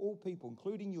honorable to all people,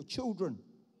 including your children.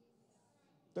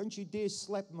 Don't you dare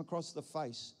slap them across the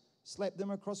face. Slap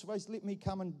them across the face. Let me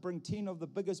come and bring 10 of the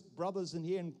biggest brothers in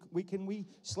here, and can we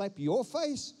slap your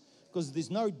face? Because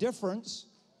there's no difference.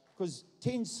 Because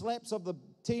 10 slaps of the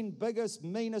 10 biggest,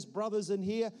 meanest brothers in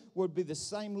here would be the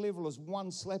same level as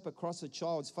one slap across a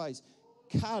child's face.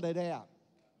 Cut it out.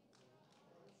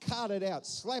 Cut it out.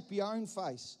 Slap your own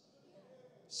face.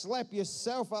 Slap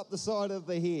yourself up the side of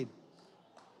the head.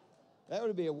 That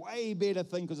would be a way better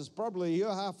thing, because it's probably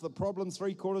you're half the problem,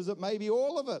 3/4 of it, maybe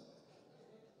all of it.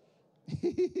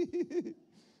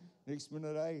 Next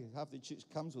minute, half the church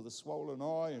comes with a swollen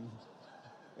eye and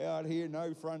out here,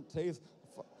 no front teeth.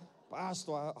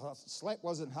 Pastor, a slap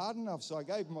wasn't hard enough, so I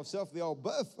gave myself the old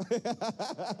biff.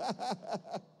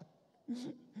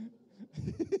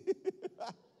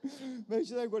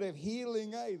 Imagine they would have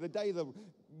healing, the day the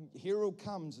herald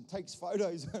comes and takes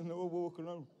photos and they're all walking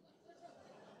on.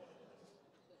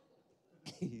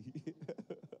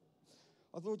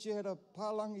 I thought you had a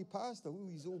Palangi pastor.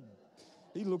 Ooh,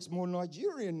 he looks more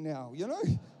Nigerian now, you know.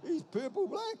 He's purple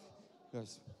black.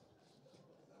 Yes.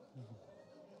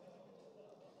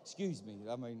 Excuse me,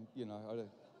 I mean, you know, it's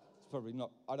probably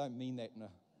not, I don't mean that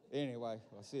anyway,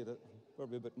 I said it,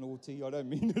 probably a bit naughty, I don't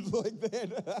mean it like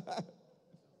that.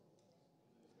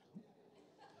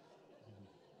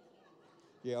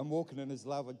 Yeah, I'm walking in his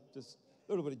love, just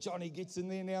a little bit of Johnny gets in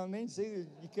there now and then. See,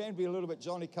 you can be a little bit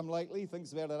Johnny come lately,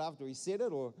 thinks about it after he said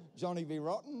it, or Johnny be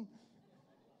rotten.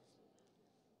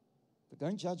 But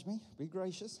don't judge me, be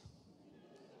gracious.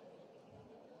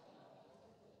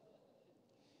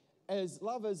 As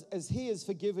lovers, as he has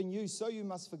forgiven you, so you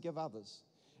must forgive others.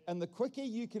 And the quicker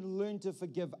you can learn to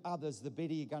forgive others, the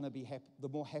better you're going to be happy, the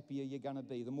more happier you're going to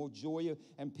be, the more joy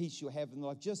and peace you'll have in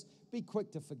life. Just be quick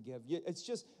to forgive. It's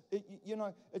just, you're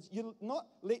not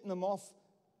letting them off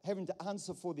having to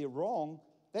answer for their wrong.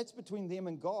 That's between them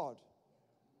and God.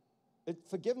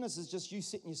 Forgiveness is just you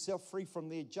setting yourself free from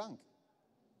their junk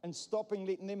and stopping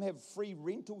letting them have free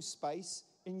rental space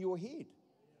in your head.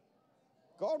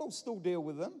 God will still deal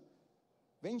with them.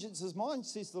 Vengeance is mine,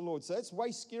 says the Lord. So that's way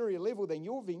scarier level than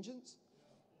your vengeance.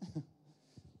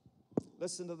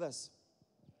 Listen to this.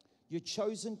 You're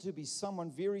chosen to be someone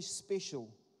very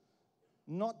special,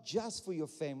 not just for your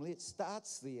family, it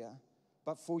starts there,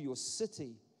 but for your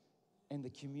city and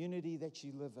the community that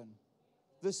you live in.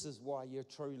 This is why you're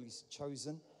truly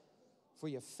chosen, for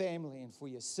your family and for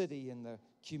your city and the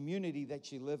community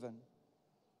that you live in.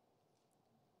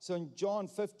 So in John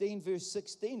 15, verse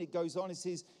 16, it goes on, it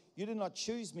says, you did not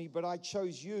choose me, but I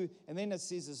chose you. And then it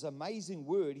says this amazing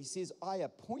word. He says, I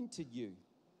appointed you.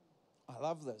 I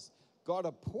love this. God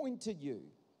appointed you.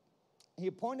 He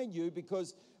appointed you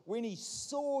because when he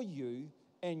saw you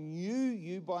and knew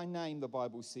you by name, the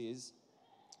Bible says,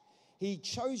 he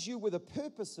chose you with a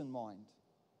purpose in mind.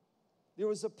 There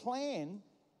was a plan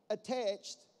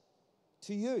attached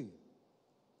to you,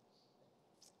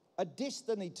 a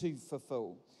destiny to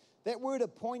fulfill. That word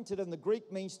appointed in the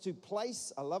Greek means to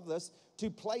place, I love this,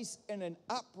 to place in an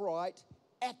upright,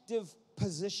 active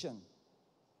position.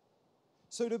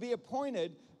 So to be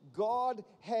appointed, God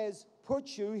has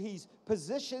put you, he's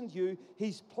positioned you,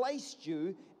 he's placed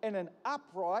you in an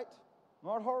upright,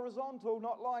 not horizontal,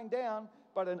 not lying down,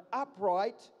 but an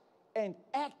upright and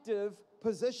active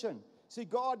position. See,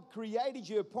 God created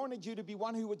you, appointed you to be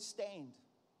one who would stand.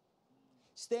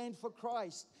 Stand for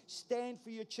Christ. Stand for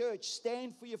your church.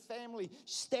 Stand for your family.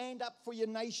 Stand up for your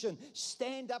nation.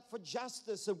 Stand up for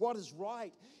justice and what is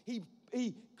right.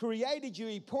 He created you.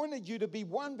 He appointed you to be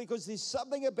one because there's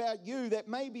something about you that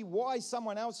may be why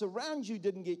someone else around you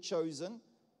didn't get chosen.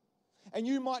 And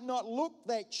you might not look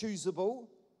that choosable.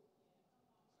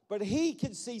 But he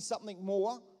can see something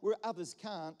more where others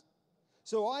can't.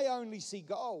 So I only see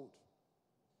gold.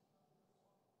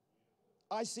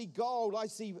 I see gold, I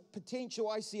see potential,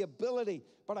 I see ability,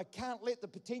 but I can't let the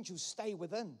potential stay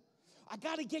within. I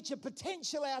got to get your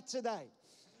potential out today.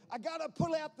 I got to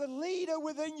pull out the leader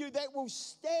within you that will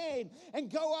stand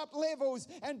and go up levels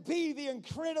and be the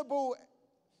incredible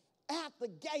out the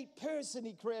gate person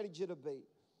He created you to be.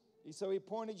 So He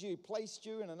appointed you, He placed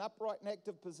you in an upright and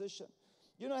active position.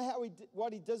 You know how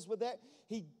what He does with that?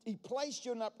 He placed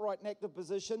you in an upright and active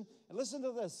position. And listen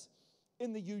to this,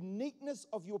 in the uniqueness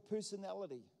of your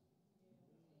personality.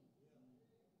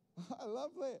 I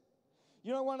love that.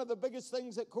 You know, one of the biggest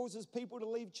things that causes people to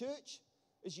leave church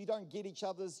is you don't get each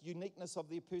other's uniqueness of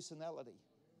their personality.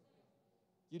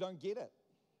 You don't get it.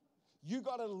 You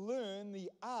got to learn the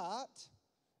art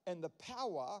and the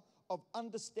power of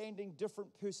understanding different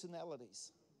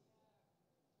personalities.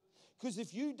 Because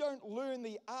if you don't learn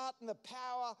the art and the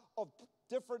power of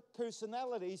different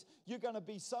personalities, you're going to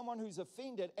be someone who's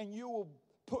offended, and you will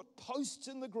put posts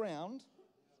in the ground.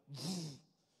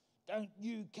 Don't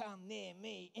you come near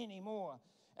me anymore.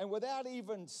 And without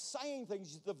even saying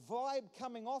things, the vibe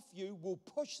coming off you will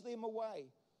push them away.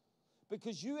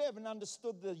 Because you haven't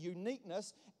understood the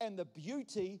uniqueness and the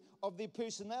beauty of their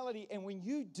personality. And when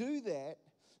you do that,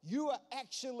 you are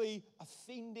actually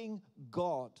offending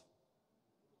God.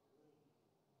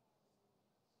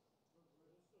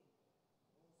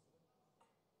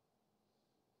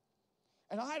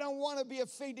 And I don't want to be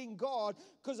offending God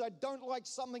because I don't like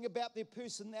something about their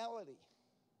personality.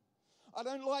 I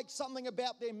don't like something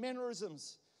about their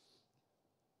mannerisms.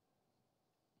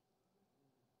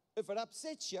 If it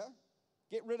upsets you,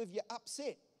 get rid of your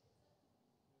upset.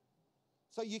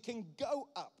 So you can go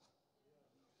up.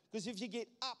 Because if you get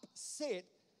upset,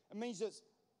 it means it's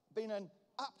been an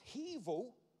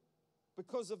upheaval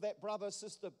because of that brother,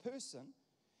 sister person.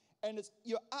 And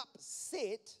you're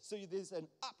upset, so there's an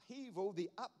upheaval,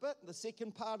 the up bit, the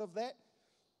second part of that,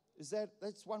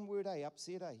 that's one word,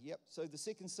 upset, Yep, so the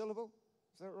second syllable,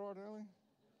 is that right, Ellie?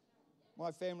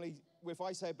 My family, if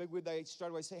I say a big word, they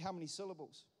straight away say, how many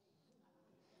syllables?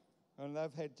 And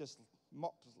they've had just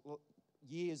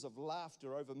years of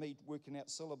laughter over me working out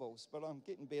syllables, but I'm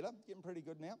getting better, getting pretty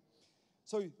good now.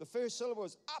 So the first syllable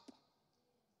is up,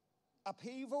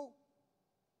 upheaval,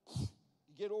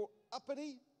 you get all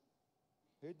uppity.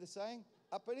 Heard the saying?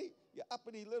 Uppity? You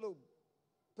uppity little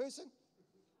person.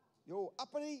 You're all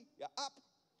uppity. You're up.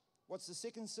 What's the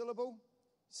second syllable?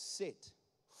 Set.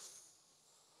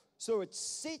 So it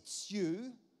sets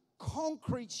you,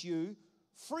 concretes you,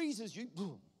 freezes you.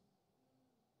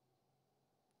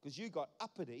 Because you got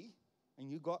uppity and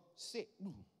you got set.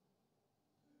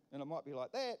 And it might be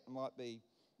like that. It might be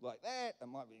like that. It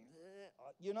might be,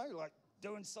 like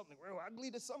doing something real ugly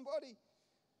to somebody.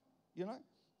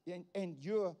 And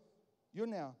you're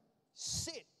now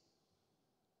set.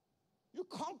 You're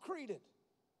concreted.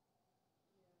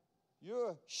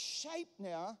 You're shaped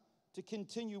now to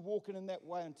continue walking in that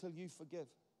way until you forgive.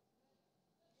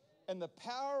 And the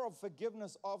power of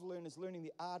forgiveness I've learned is learning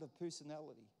the art of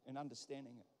personality and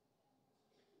understanding it.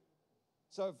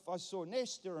 So if I saw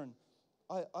Nestor and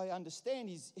I understand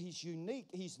he's unique,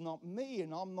 he's not me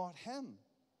and I'm not him.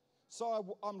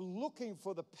 So I'm looking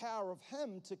for the power of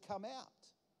him to come out.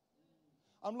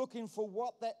 I'm looking for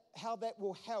how that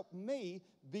will help me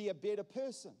be a better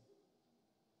person.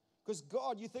 Because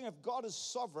God, you think if God is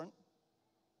sovereign,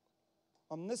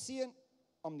 omniscient,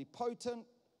 omnipotent,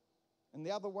 and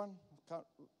the other one,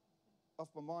 off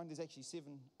my mind, there's actually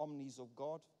 7 omnis of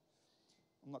God.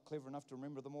 I'm not clever enough to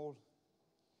remember them all.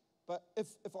 But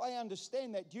if I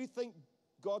understand that, do you think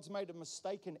God's made a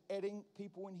mistake in adding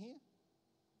people in here?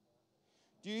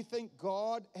 Do you think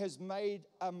God has made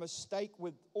a mistake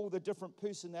with all the different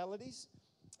personalities?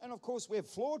 And of course, we have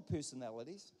flawed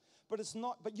personalities, but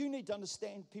you need to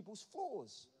understand people's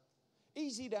flaws.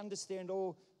 Easy to understand,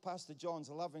 Pastor John's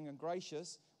loving and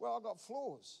gracious. Well, I've got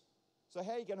flaws. So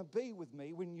how are you going to be with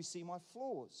me when you see my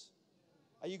flaws?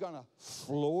 Are you going to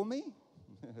floor me?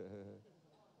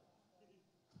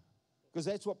 Because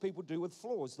that's what people do with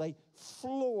flaws. They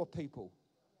floor people.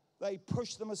 They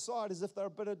push them aside as if they're a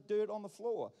bit of dirt on the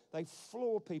floor. They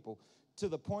floor people to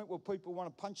the point where people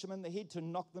want to punch them in the head to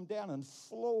knock them down and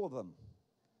floor them.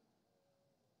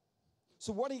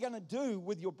 So what are you going to do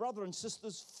with your brother and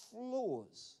sister's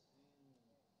flaws?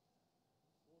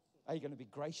 Are you going to be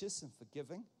gracious and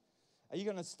forgiving? Are you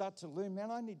going to start to learn,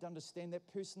 man, I need to understand that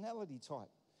personality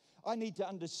type. I need to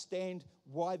understand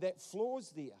why that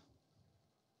flaw's there.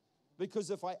 Because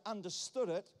if I understood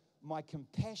it, my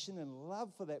compassion and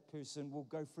love for that person will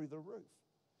go through the roof.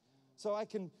 So I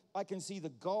can see the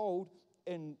gold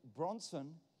in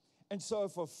Bronson. And so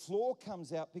if a flaw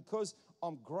comes out, because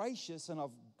I'm gracious and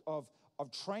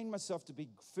I've trained myself to be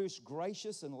first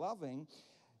gracious and loving,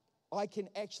 I can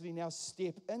actually now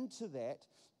step into that,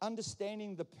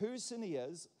 understanding the person he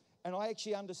is. And I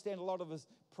actually understand a lot of his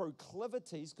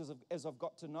proclivities, because as I've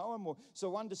got to know him more.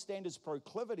 So understand his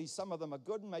proclivities. Some of them are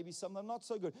good and maybe some of them not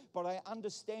so good. But I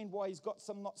understand why he's got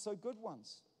some not so good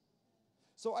ones.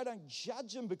 So I don't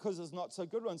judge him because there's not so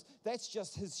good ones. That's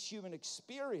just his human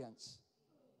experience.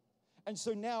 And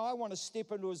so now I want to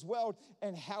step into his world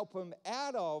and help him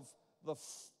out of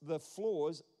the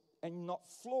flaws and not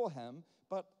floor him,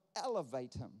 but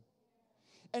elevate him.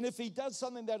 And if he does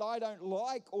something that I don't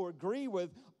like or agree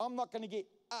with, I'm not going to get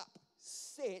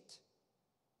upset,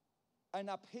 an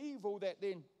upheaval that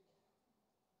then,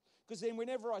 because then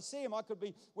whenever I see him, I could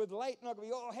be with Leighton, I could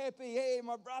be all happy, hey,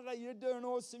 my brother, you're doing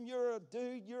awesome, you're a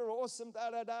dude, you're awesome,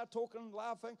 da-da-da, talking and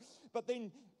laughing. But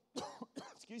then,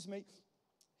 excuse me,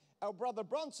 our brother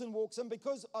Bronson walks in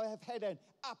because I have had an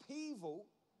upheaval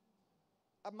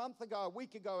a month ago, a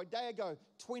week ago, a day ago,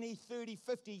 20, 30,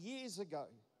 50 years ago.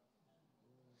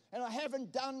 And I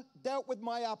haven't dealt with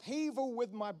my upheaval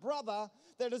with my brother.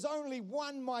 That is only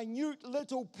one minute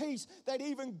little piece that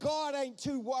even God ain't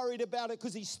too worried about it,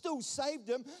 because he still saved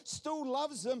him, still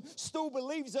loves him, still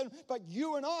believes in him. But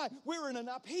you and I, we're in an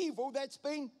upheaval that's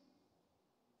been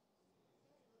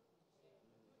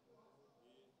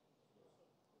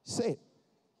set.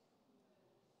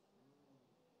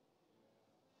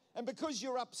 And because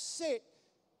you're upset,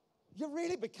 you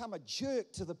really become a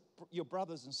jerk to your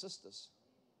brothers and sisters.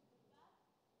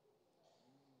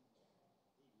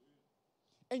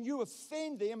 And you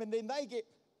offend them, and then they get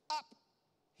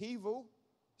upheaval,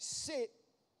 set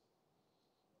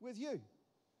with you.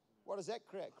 What does that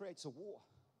create? It creates a war.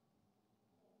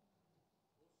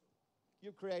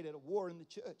 You've created a war in the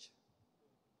church.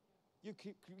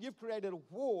 You've created a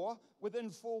war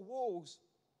within four walls.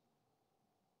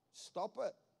 Stop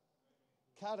it.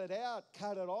 Cut it out.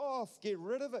 Cut it off. Get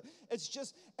rid of it. It's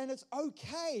just, and it's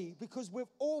okay, because we've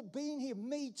all been here.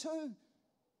 Me too.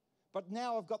 But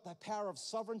now I've got the power of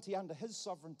sovereignty under his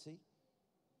sovereignty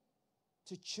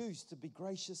to choose to be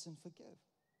gracious and forgive.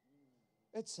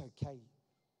 It's okay.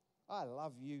 I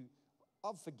love you.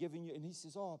 I've forgiven you. And he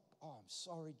says, oh, I'm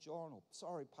sorry, John, or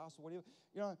sorry, Pastor, whatever.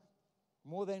 You know,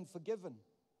 more than forgiven.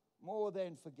 More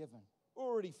than forgiven.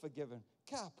 Already forgiven.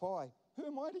 Ka pai. Who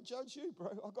am I to judge you,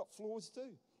 bro? I've got flaws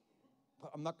too.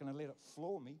 But I'm not going to let it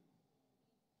floor me.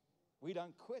 We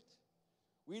don't quit.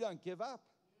 We don't give up.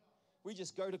 We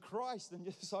just go to Christ and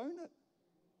just own it.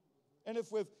 And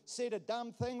if we've said a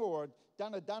dumb thing or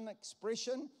done a dumb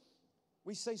expression,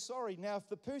 we say sorry. Now, if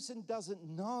the person doesn't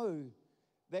know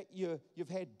that you've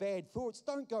had bad thoughts,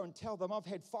 don't go and tell them, I've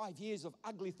had 5 years of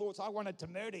ugly thoughts. I wanted to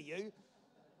murder you.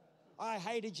 I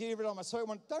hated you every time I saw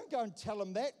you. Don't go and tell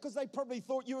them that, because they probably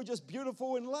thought you were just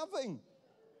beautiful and loving,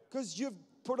 because you've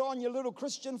put on your little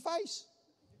Christian face.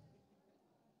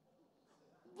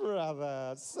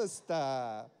 Brother,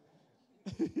 sister.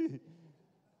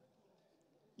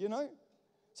 You know?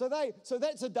 So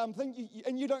that's a dumb thing,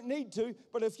 and you don't need to,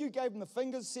 but if you gave them the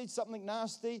fingers, said something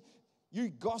nasty, you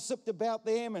gossiped about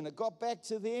them and it got back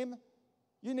to them,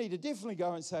 you need to definitely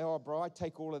go and say, oh, bro, I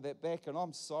take all of that back and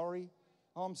I'm sorry.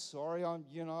 I'm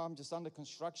just under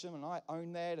construction and I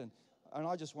own that, and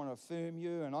I just want to affirm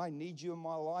you, and I need you in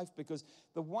my life, because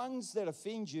the ones that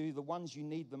offend you, the ones you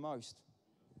need the most.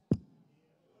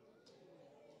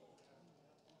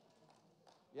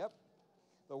 Yep.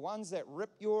 The ones that rip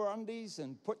your undies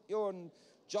and put your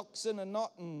jocks in a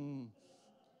knot and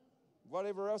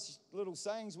whatever else little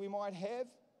sayings we might have,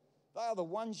 they are the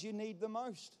ones you need the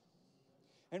most.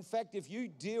 In fact, if you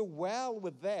deal well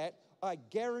with that, I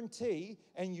guarantee,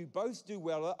 and you both do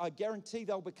well, I guarantee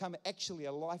they'll become actually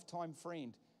a lifetime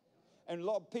friend. And a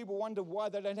lot of people wonder why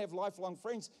they don't have lifelong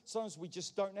friends. Sometimes we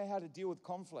just don't know how to deal with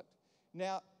conflict.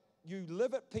 Now, you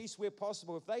live at peace where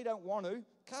possible. If they don't want to,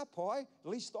 ka pai, at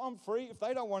least I'm free. If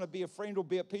they don't want to be a friend or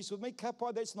be at peace with me, ka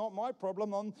pai, that's not my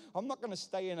problem. I'm not going to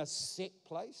stay in a set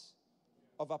place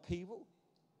of upheaval.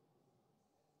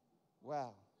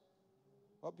 Wow.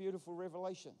 What beautiful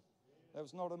revelation. That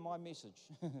was not in my message.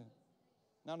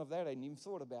 None of that. I hadn't even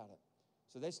thought about it.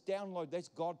 So that's download. That's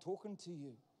God talking to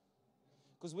you.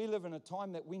 Because we live in a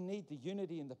time that we need the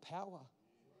unity and the power.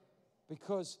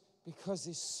 Because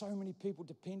there's so many people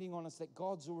depending on us that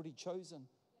God's already chosen.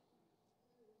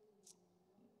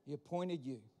 He appointed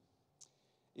you.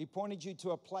 He appointed you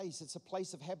to a place. It's a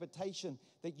place of habitation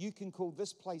that you can call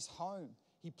this place home.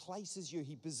 He places you.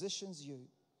 He positions you.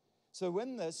 So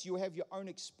in this, you'll have your own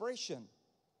expression.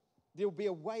 There'll be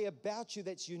a way about you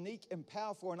that's unique and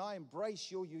powerful, and I embrace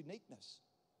your uniqueness.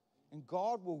 And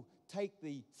God will take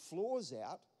the flaws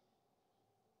out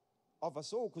of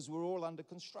us all, because we're all under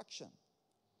construction.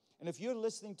 And if you're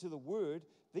listening to the word,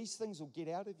 these things will get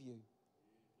out of you.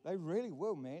 They really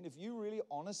will, man. If you really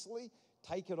honestly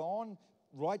take it on,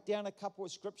 write down a couple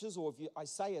of scriptures, or if I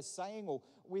say a saying, or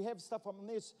we have stuff on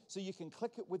there so you can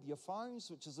click it with your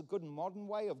phones, which is a good modern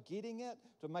way of getting it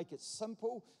to make it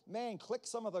simple. Man, click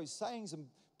some of those sayings and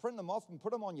print them off and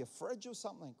put them on your fridge or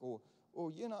something, or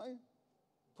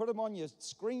put them on your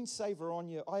screensaver on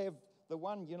your. I have the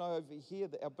one, over here,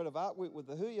 a bit of artwork with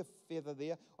the Huya feather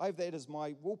there. I have that as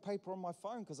my wallpaper on my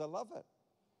phone because I love it.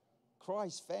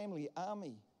 Christ, family,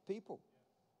 army, people.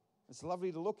 It's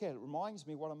lovely to look at. It reminds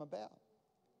me what I'm about.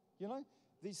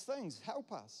 These things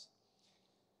help us.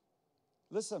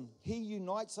 Listen, he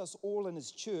unites us all in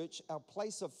his church, our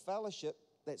place of fellowship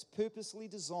that's purposely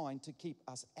designed to keep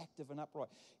us active and upright.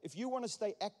 If you want to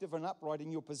stay active and upright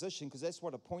in your position, because that's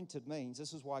what appointed means,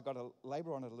 this is why I got to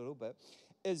labor on it a little bit,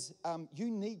 is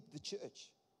you need the church.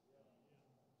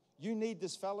 You need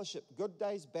this fellowship. Good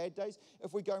days, bad days.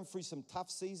 If we're going through some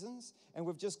tough seasons, and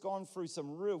we've just gone through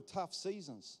some real tough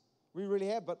seasons, we really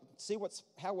have, but see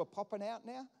how we're popping out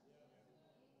now?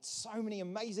 So many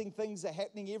amazing things are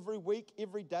happening every week,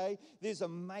 every day. There's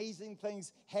amazing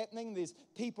things happening. There's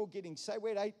people getting saved. We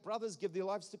had 8 brothers give their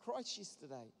lives to Christ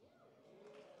yesterday.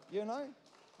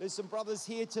 There's some brothers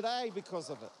here today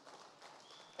because of it.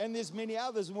 And there's many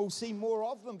others, and we'll see more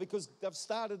of them because they've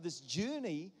started this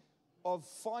journey of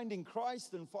finding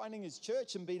Christ and finding his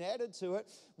church and being added to it.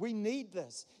 We need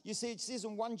this. You see, it says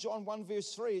in 1 John 1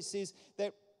 verse 3, it says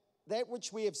that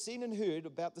which we have seen and heard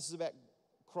about, this is about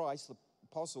Christ, the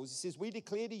apostles, he says, we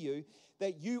declare to you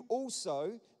that you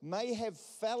also may have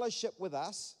fellowship with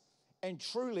us and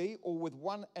truly, or with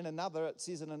one and another, it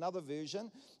says in another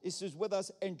version, it says with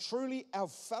us, and truly our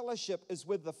fellowship is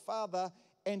with the Father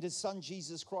and his Son,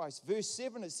 Jesus Christ. Verse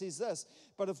 7, it says this,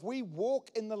 but if we walk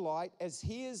in the light as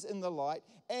he is in the light,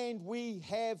 and we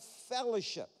have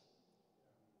fellowship.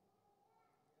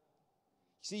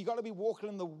 See, you've got to be walking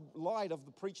in the light of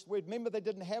the preached word. Remember, they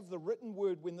didn't have the written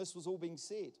word when this was all being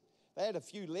said. They had a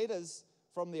few letters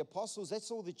from the apostles.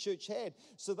 That's all the church had.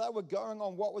 So they were going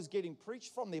on what was getting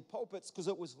preached from their pulpits because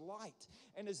it was light.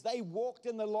 And as they walked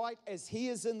in the light, as he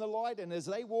is in the light, and as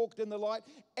they walked in the light,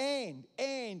 and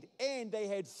they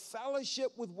had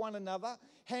fellowship with one another,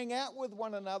 hang out with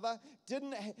one another,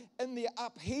 in the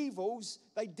upheavals,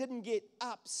 they didn't get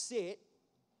upset,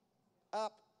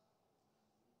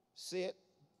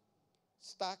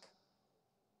 stuck,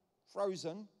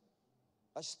 frozen,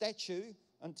 a statue,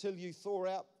 until you thaw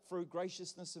out through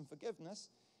graciousness and forgiveness.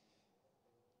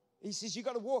 He says you've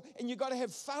got to walk and you've got to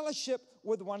have fellowship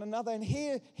with one another. And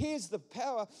here's the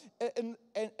power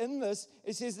in this.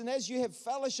 It says, and as you have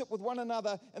fellowship with one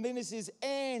another, and then it says,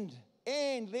 and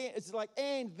then, it's like,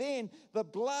 and then the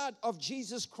blood of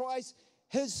Jesus Christ,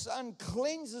 his Son,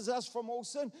 cleanses us from all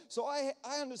sin. So I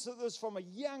understood this from a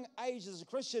young age as a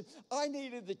Christian. I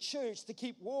needed the church to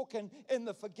keep walking in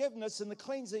the forgiveness and the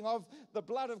cleansing of the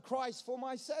blood of Christ for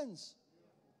my sins.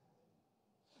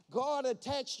 God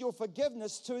attached your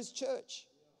forgiveness to his church.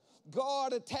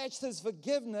 God attached his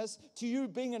forgiveness to you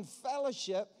being in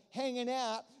fellowship, hanging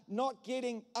out, not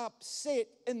getting upset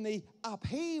in the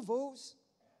upheavals,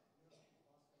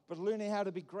 but learning how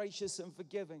to be gracious and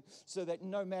forgiving so that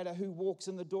no matter who walks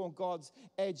in the door and God's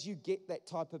adds, you get that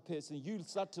type of person. You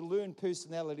start to learn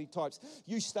personality types.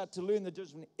 You start to learn the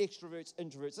difference between extroverts,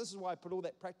 introverts. This is why I put all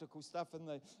that practical stuff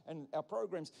in our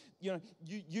programs. You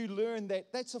learn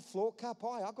that that's a flaw.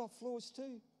 Kapai, I got flaws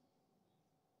too.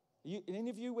 Any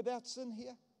of you without sin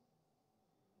here?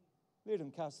 Let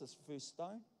him cast this first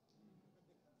stone.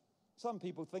 Some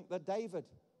people think they're David,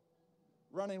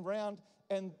 running around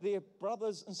and their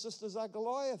brothers and sisters are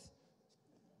Goliath.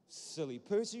 Silly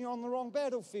person, you're on the wrong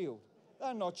battlefield.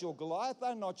 They're not your Goliath.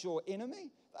 They're not your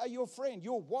enemy. They're your friend.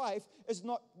 Your wife is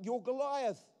not your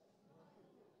Goliath.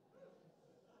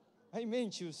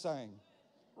 Amen, she was saying.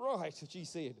 Right, she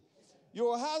said.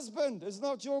 Your husband is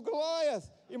not your Goliath.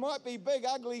 He might be big,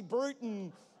 ugly, brute,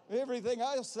 and everything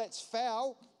else that's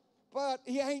foul, but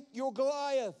he ain't your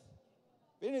Goliath.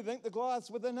 If anything, the Goliath's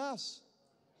within us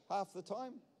half the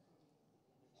time.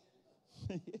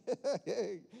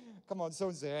 Come on,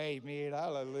 someone say, amen,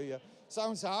 hallelujah.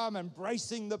 Someone say, I'm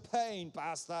embracing the pain,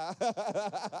 Pastor.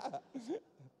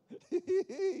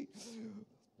 You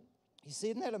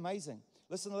see, isn't that amazing?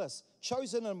 Listen to this.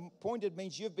 Chosen and appointed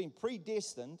means you've been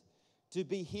predestined to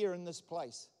be here in this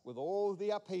place with all the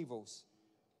upheavals.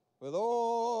 With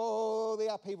all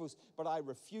the upheavals. But I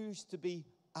refuse to be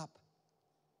up.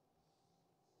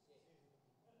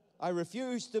 I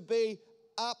refuse to be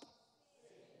up.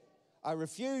 I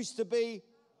refuse to be.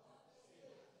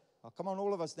 Oh, come on,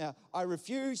 all of us now. I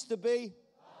refuse to be.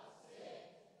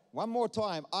 One more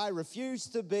time. I refuse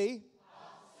to be.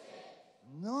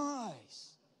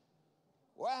 Nice.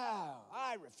 Wow.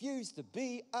 I refuse to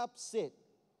be upset.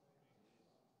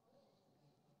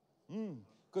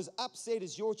 Because upset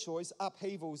is your choice,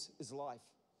 upheavals is life.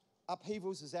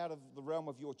 Upheavals is out of the realm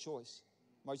of your choice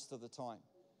most of the time.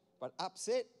 But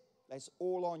upset, that's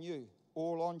all on you,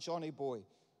 all on Johnny boy.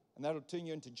 And that'll turn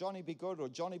you into Johnny be good, or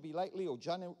Johnny be lately, or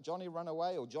Johnny run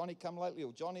away, or Johnny come lately,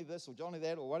 or Johnny this, or Johnny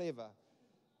that, or whatever.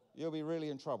 You'll be really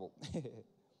in trouble.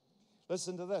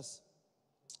 Listen to this.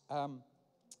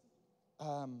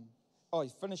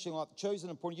 Finishing off, chosen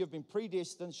and appointed, you've been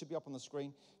predestined, should be up on the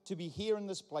screen, to be here in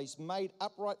this place, made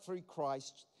upright through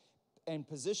Christ, and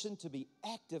positioned to be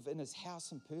active in his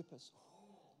house and purpose.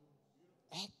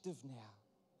 Active now.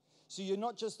 So you're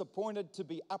not just appointed to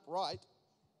be upright,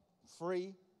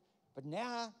 free, but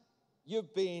now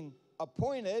you've been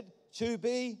appointed to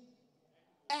be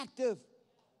active.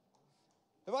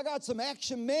 Have I got some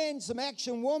action men, some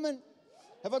action women?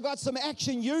 Have I got some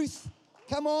action youth?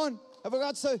 Come on. Have I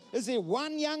got is there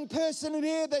one young person in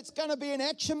here that's going to be an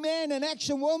action man, an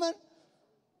action woman?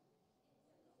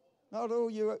 Not all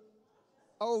you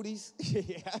oldies.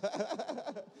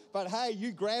 But hey,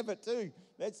 you grab it too.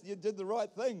 You did the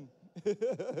right thing.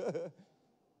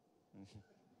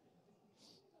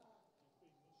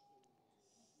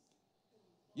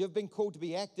 You've been called to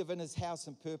be active in his house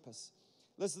and purpose.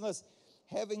 Listen to this.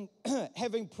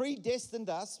 Having predestined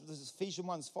us, this is Ephesians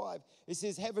 1:5, it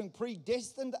says, having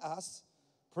predestined us,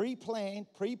 pre-planned,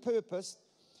 pre-purposed,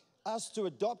 us to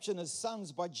adoption as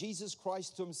sons by Jesus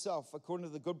Christ to himself, according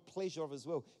to the good pleasure of his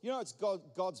will. You know, it's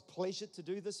God's pleasure to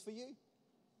do this for you.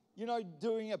 You know,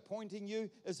 appointing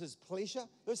you is his pleasure.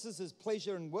 This is his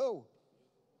pleasure and will.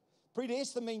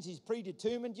 Predestined means he's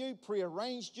predetermined you,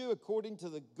 prearranged you according to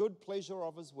the good pleasure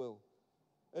of his will.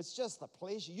 It's just a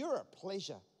pleasure. You're a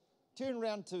pleasure. Turn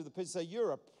around to the person and say,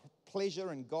 you're a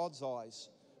pleasure in God's eyes.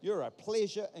 You're a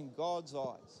pleasure in God's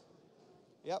eyes.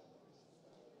 Yep.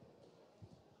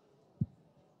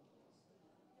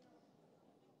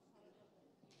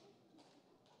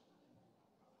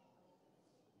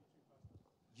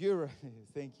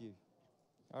 Thank you.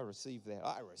 I received that.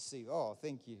 Oh,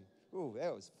 thank you. Oh,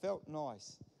 felt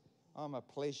nice. I'm a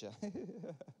pleasure.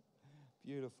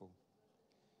 Beautiful.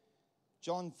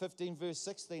 John 15, verse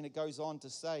 16, it goes on to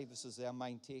say, this is our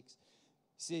main text,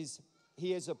 it says,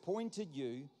 he has appointed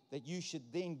you that you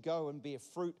should then go and bear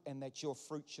fruit and that your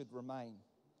fruit should remain.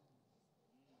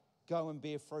 Go and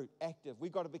bear fruit, active.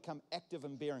 We've got to become active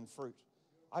in bearing fruit.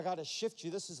 I got to shift you.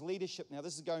 This is leadership now.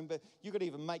 This is going, but you could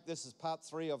even make this as part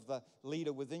 3 of the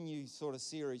Leader Within You sort of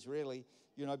series, really.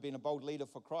 You know, being a bold leader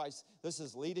for Christ. This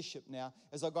is leadership now,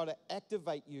 as I've got to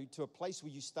activate you to a place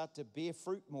where you start to bear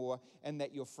fruit more and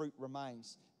that your fruit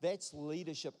remains. That's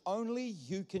leadership. Only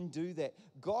you can do that.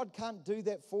 God can't do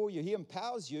that for you. He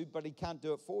empowers you, but he can't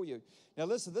do it for you. Now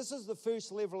listen, this is the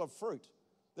first level of fruit.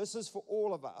 This is for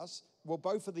all of us. Well,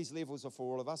 both of these levels are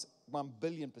for all of us,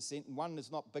 1,000,000,000%. And one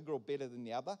is not bigger or better than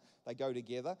the other. They go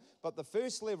together. But the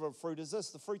first level of fruit is this,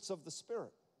 the fruits of the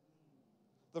Spirit.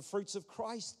 The fruits of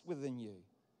Christ within you.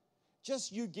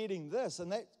 Just you getting this,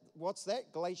 and that, what's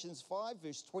that? Galatians 5,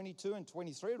 verse 22 and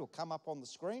 23. It'll come up on the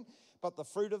screen. But the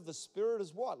fruit of the Spirit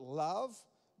is what? Love,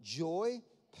 joy,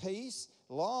 peace,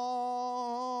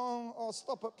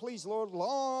 stop it, please, Lord.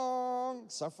 Long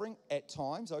suffering at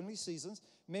times, only seasons.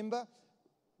 Remember,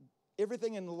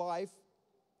 everything in life,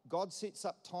 God sets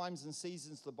up times and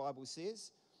seasons, the Bible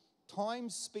says. Time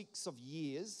speaks of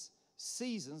years.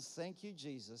 Seasons, thank you,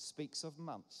 Jesus, speaks of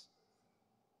months.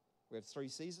 We have 3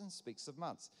 seasons, speaks of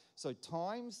months. So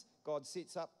times, God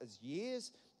sets up as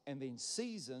years, and then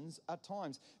seasons are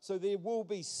times. So there will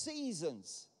be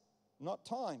seasons, not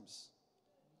times,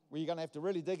 where you're going to have to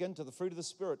really dig into the fruit of the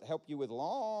Spirit to help you with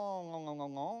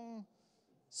long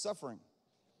suffering.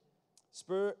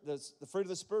 The fruit of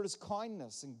the Spirit is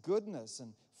kindness and goodness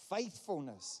and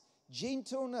faithfulness,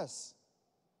 gentleness.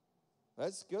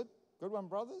 That's good. Good one,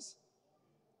 brothers.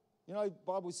 You know, the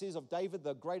Bible says of David,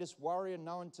 the greatest warrior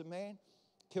known to man,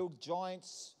 killed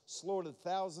giants, slaughtered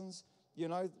thousands, you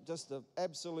know, just an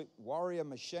absolute warrior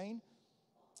machine.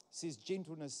 He says,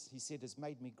 gentleness, he said, has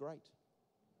made me great.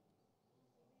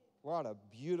 What a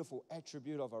beautiful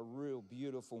attribute of a real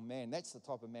beautiful man. That's the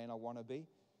type of man I want to be.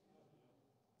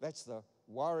 That's the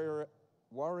warrior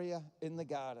in the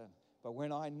garden. But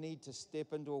when I need to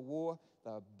step into a war,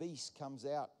 the beast comes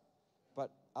out.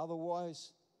 But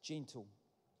otherwise, gentle.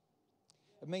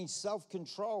 It means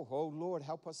self-control. Oh, Lord,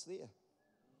 help us there.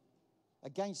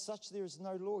 Against such there is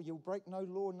no law. You'll break no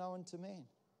law known to man.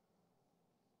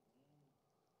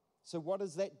 So what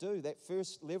does that do? That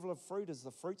first level of fruit is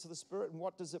the fruits of the Spirit. And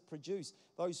what does it produce?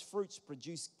 Those fruits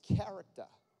produce character.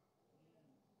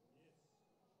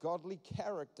 Godly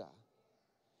character.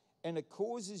 And it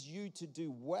causes you to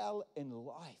do well in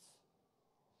life.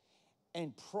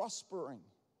 and prospering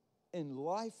in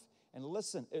life. And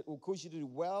listen, it will cause you to do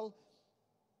well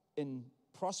in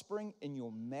prospering in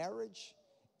your marriage,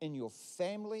 in your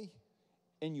family,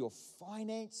 in your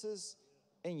finances,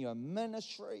 in your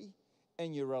ministry,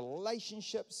 in your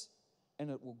relationships, and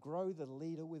it will grow the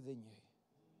leader within you.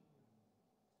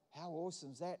 How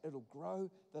awesome is that? It'll grow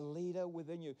the leader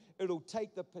within you. It'll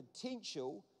take the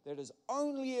potential that is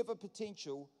only ever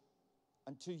potential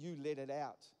until you let it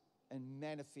out and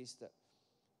manifest it.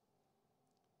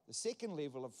 The second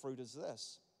level of fruit is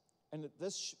this, and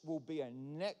this will be a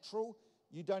natural,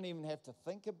 you don't even have to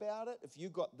think about it. If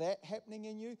you've got that happening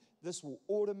in you, this will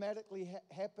automatically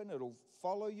happen. It'll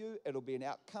follow you. It'll be an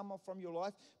outcome from your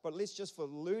life. But let's just for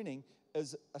learning,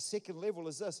 is a second level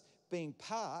is this, being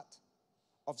part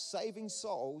of saving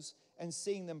souls and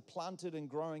seeing them planted and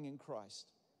growing in Christ.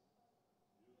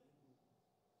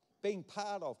 Being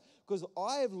part of, because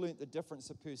I have learnt the difference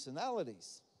of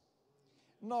personalities.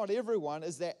 Not everyone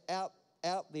is that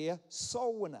out there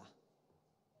soul winner.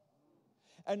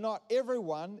 And not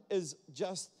everyone is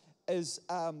just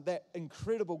that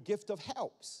incredible gift of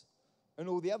helps and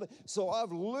all the other. So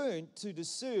I've learned to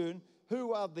discern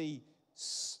who are the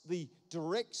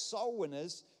direct soul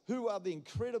winners, who are the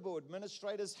incredible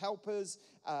administrators, helpers,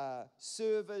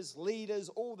 servers, leaders,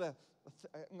 all the,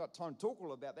 I've got time to talk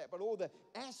all about that, but all the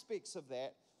aspects of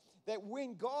that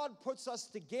when God puts us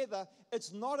together,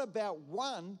 it's not about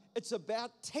one, it's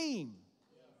about team.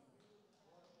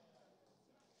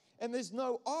 And there's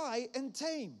no I in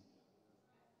team.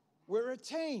 We're a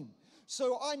team.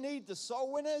 So I need the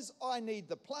soul winners, I need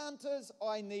the planters,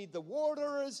 I need the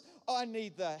waterers, I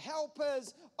need the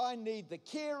helpers, I need the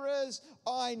carers,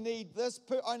 I need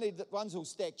I need the ones who'll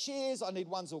stack chairs, I need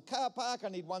ones who'll car park, I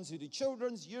need ones who do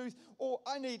children's, youth, or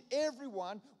I need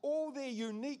everyone, all their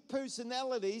unique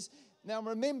personalities. Now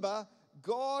remember,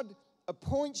 God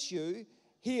appoints you.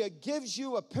 He gives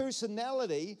you a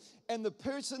personality, and the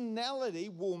personality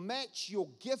will match your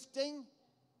gifting,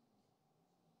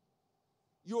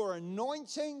 your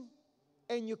anointing,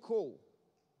 and your call.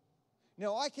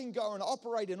 Now, I can go and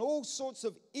operate in all sorts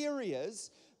of areas,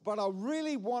 but I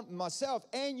really want myself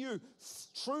and you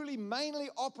truly mainly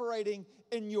operating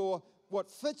in what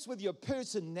fits with your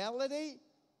personality,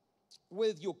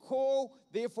 with your call,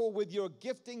 therefore with your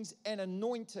giftings and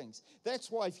anointings.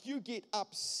 That's why if you get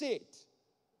upset,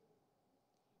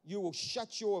 you will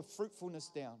shut your fruitfulness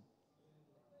down.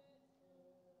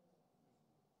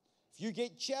 If you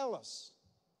get jealous,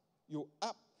 you'll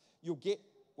get,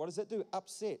 what does that do?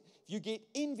 Upset. If you get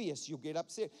envious, you'll get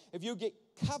upset. If you get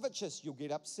covetous, you'll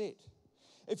get upset.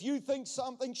 If you think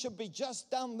something should be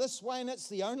just done this way and it's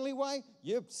the only way,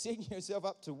 you're setting yourself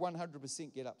up to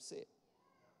 100% get upset.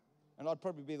 And I'd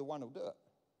probably be the one who'll do it.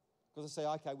 Because I say,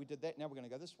 okay, we did that, now we're going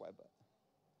to go this way. But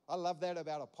I love that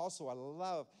about Apostle. I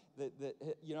love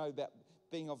about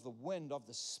being of the wind, of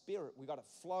the Spirit. We've got to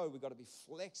flow. We've got to be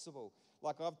flexible.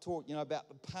 Like I've taught, about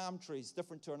the palm trees,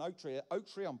 different to an oak tree. An oak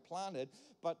tree I'm planted,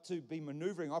 but to be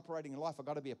maneuvering, operating in life, I've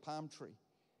got to be a palm tree.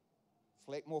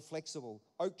 More flexible.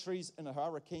 Oak trees in a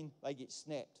hurricane, they get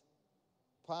snapped.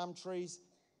 Palm trees,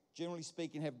 generally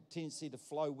speaking, have a tendency to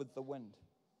flow with the wind.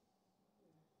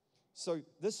 So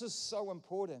this is so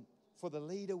important for the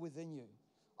leader within you.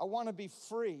 I want to be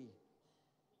free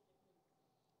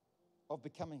of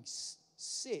becoming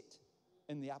set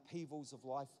in the upheavals of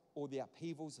life or the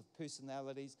upheavals of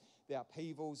personalities, the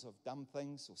upheavals of dumb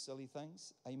things or silly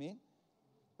things. Amen?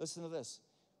 Listen to this.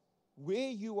 Where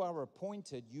you are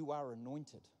appointed, you are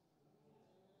anointed.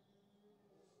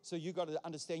 So you've got to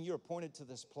understand you're appointed to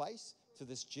this place, to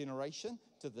this generation,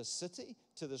 to this city,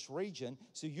 to this region.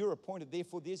 So you're appointed,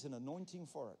 therefore there's an anointing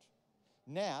for it.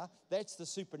 Now, that's the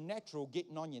supernatural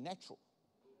getting on your natural.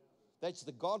 That's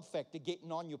the God factor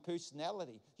getting on your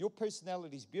personality. Your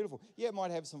personality is beautiful. Yeah, it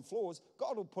might have some flaws.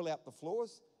 God will pull out the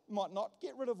flaws. Might not.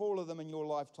 Get rid of all of them in your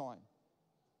lifetime.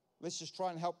 Let's just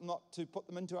try and help not to put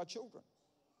them into our children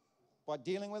by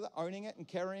dealing with it, owning it, and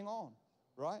carrying on,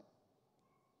 right?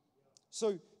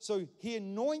 So he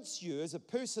anoints you as a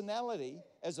personality,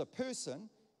 as a person,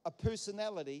 a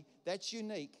personality that's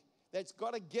unique, that's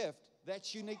got a gift,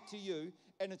 that's unique to you,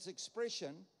 and its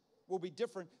expression will be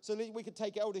different. So we could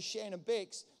take Elder Shannon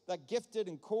Becks. They're gifted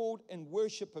and called in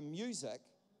worship and music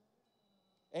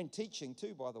and teaching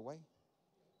too, by the way.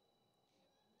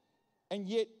 And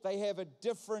yet they have a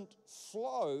different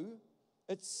flow.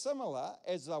 It's similar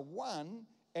as a one,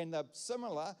 and they're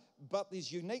similar, but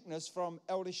there's uniqueness from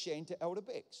Elder Shan to Elder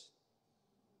Becks.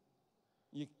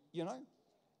 You know?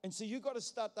 And so you've got to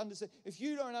start to understand. If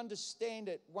you don't understand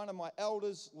it, one of my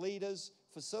elders, leaders,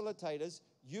 facilitators,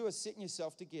 you are setting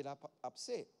yourself to get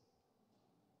upset.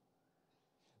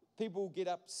 people get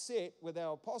upset with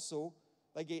our apostle.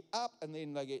 They get up and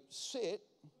then they get set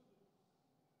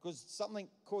because something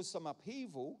caused some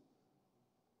upheaval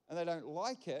and they don't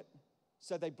like it,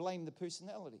 so they blame the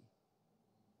personality.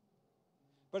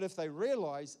 But if they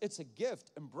realize it's a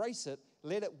gift, embrace it,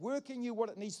 let it work in you what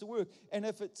it needs to work. And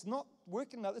if it's not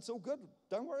working, it's all good.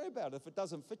 Don't worry about it. If it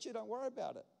doesn't fit you, don't worry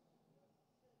about it.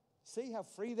 See how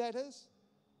free that is?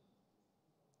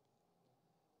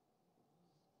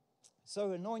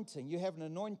 So anointing, you have an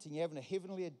anointing, you have a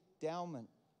heavenly endowment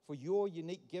for your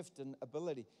unique gift and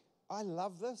ability. I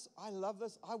love this. I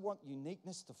want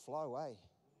uniqueness to flow,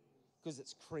 because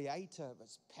it's creative,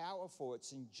 it's powerful,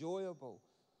 it's enjoyable.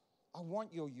 I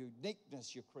want your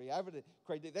uniqueness, your creativity.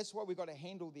 That's why we've got to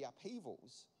handle the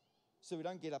upheavals so we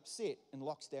don't get upset and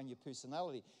locks down your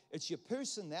personality. It's your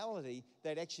personality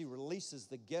that actually releases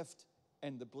the gift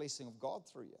and the blessing of God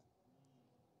through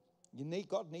you.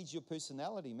 God needs your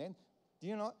personality, man. Do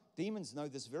you know? Demons know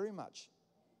this very much.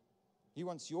 He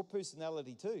wants your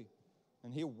personality too,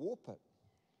 and he'll warp it.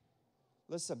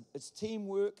 Listen, it's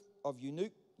teamwork of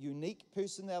unique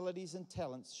personalities and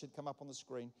talents. Should come up on the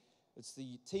screen. It's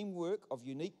the teamwork of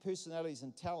unique personalities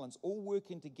and talents all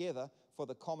working together for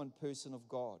the common person of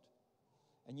God.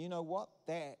 And you know what?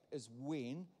 That is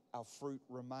when our fruit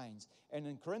remains. And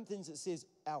in Corinthians it says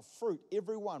our fruit,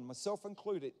 everyone, myself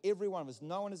included, every one of us,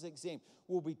 no one is exempt,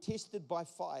 will be tested by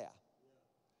fire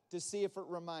to see if it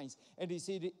remains. And he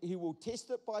said he will test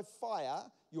it by fire,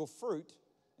 your fruit.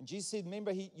 And Jesus said,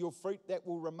 remember, your fruit that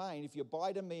will remain. If you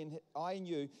abide in me and I in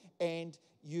you, and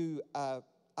you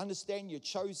understand you're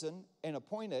chosen and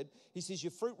appointed, he says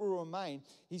your fruit will remain.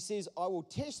 He says, I will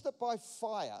test it by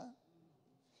fire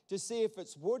to see if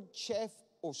it's wood, chaff,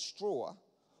 or straw,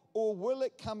 or will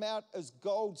it come out as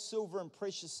gold, silver, and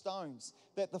precious stones,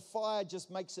 that the fire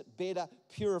just makes it better,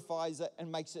 purifies it,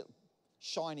 and makes it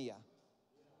shinier.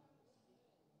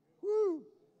 Woo!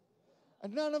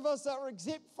 And none of us are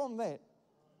exempt from that.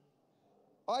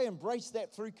 I embraced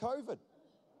that through COVID.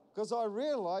 Because I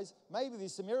realized maybe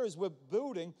there's some areas we're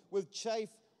building with chaff,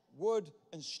 wood,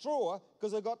 and straw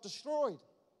because I got destroyed.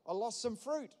 I lost some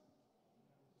fruit.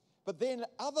 But then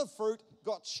other fruit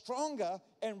got stronger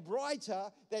and brighter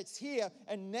that's here.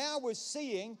 And now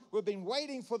we've been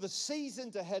waiting for the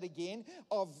season to hit again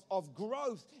of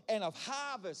growth and of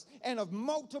harvest and of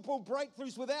multiple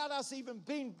breakthroughs without us even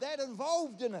being that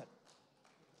involved in it.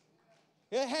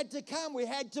 It had to come. We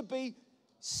had to be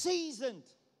seasoned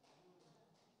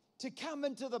to come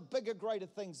into the bigger, greater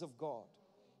things of God.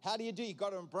 How do? You've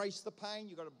got to embrace the pain.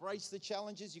 You've got to embrace the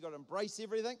challenges. You've got to embrace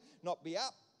everything. Not be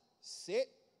up, set,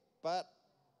 but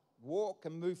walk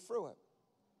and move through it.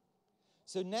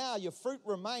 So now your fruit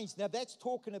remains. Now that's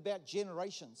talking about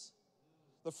generations.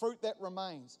 The fruit that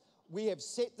remains. We have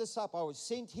set this up. I was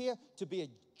sent here to be a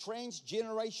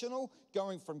transgenerational,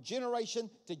 going from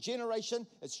generation to generation.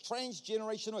 It's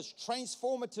transgenerational. It's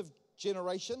transformative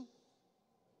generation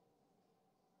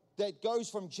that goes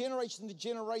from generation to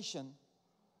generation.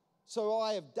 So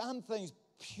I have done things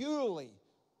purely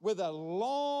with a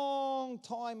long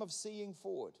time of seeing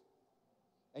forward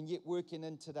and yet working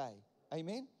in today.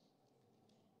 Amen?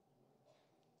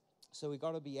 So we've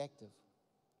got to be active.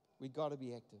 We've got to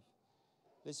be active.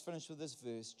 Let's finish with this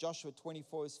verse. Joshua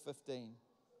 24:15.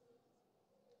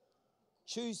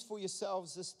 Choose for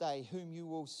yourselves this day whom you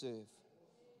will serve.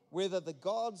 Whether the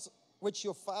gods which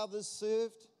your fathers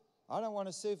served. I don't want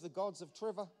to serve the gods of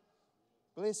Trevor.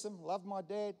 Bless him. Love my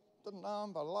dad. Didn't know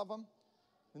him, but I love him.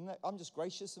 I'm just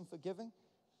gracious and forgiving.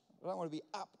 I don't want to be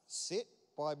upset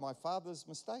by my father's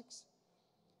mistakes.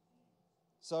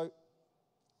 So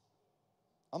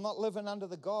I'm not living under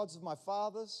the gods of my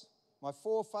fathers, my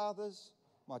forefathers,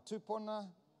 my tupuna,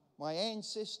 my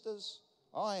ancestors.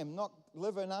 I am not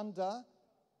living under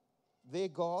their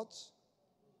gods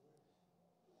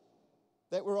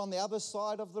that were on the other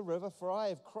side of the river, for I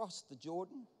have crossed the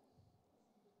Jordan.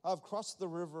 I've crossed the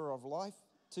river of life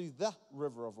to the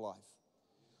river of life.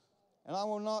 And I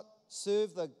will not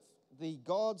serve the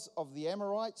gods of the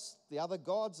Amorites, the other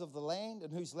gods of the land,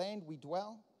 in whose land we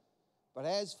dwell. But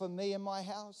as for me and my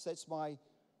house, that's my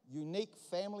unique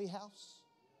family house.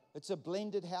 It's a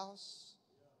blended house.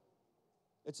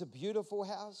 It's a beautiful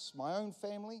house, my own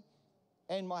family.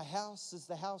 And my house is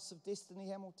the house of Destiny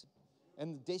Hamilton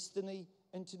and Destiny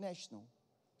International,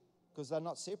 because they're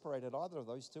not separated, either of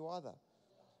those two either.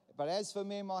 But as for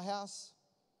me and my house,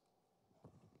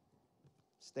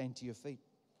 stand to your feet.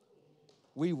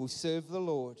 We will serve the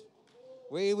Lord.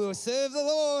 We will serve the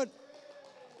Lord.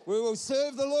 We will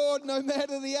serve the Lord no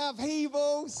matter the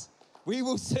upheavals. We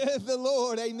will serve the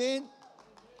Lord, amen.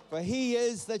 For he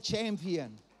is the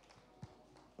champion.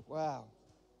 Wow.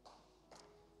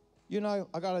 you know,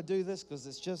 I got to do this because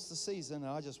it's just the season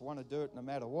and I just want to do it no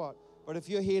matter what. But if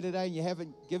you're here today and you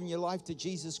haven't given your life to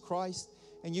Jesus Christ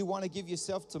and you want to give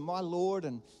yourself to my Lord,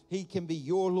 and he can be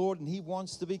your Lord, and he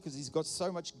wants to be because he's got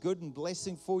so much good and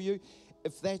blessing for you.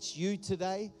 If that's you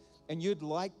today and you'd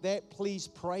like that, please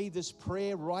pray this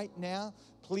prayer right now.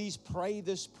 Please pray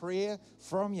this prayer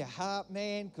from your heart,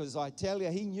 man, because I tell you,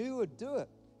 he knew you would do it.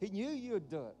 He knew you would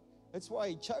do it. That's why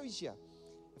he chose you.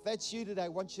 If that's you today, I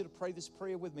want you to pray this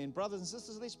prayer with me. And brothers and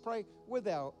sisters, let's pray with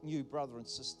our new brother and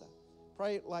sister.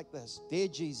 Pray it like this. Dear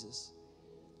Jesus,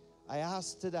 I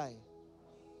ask today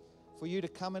for you to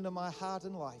come into my heart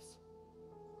and life,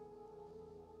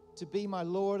 to be my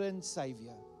Lord and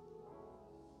Savior.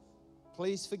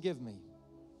 Please forgive me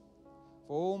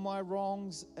for all my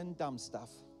wrongs and dumb stuff.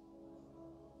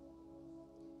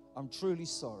 I'm truly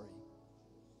sorry.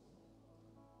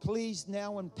 Please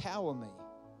now empower me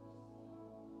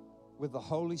with the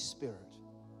Holy Spirit.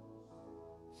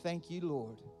 Thank you,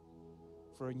 Lord,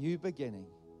 for a new beginning,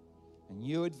 a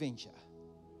new adventure.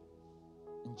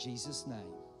 In Jesus'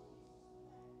 name,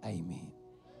 amen.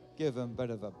 Give him a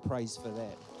bit of a praise for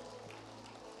that.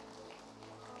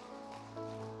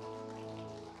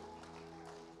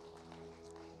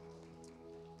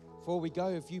 Before we go,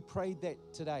 if you prayed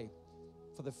that today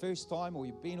for the first time, or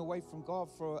you've been away from God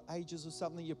for ages or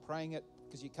something, you're praying it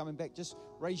because you're coming back, just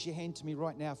raise your hand to me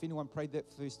right now if anyone prayed that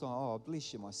first time. Oh,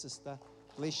 bless you, my sister.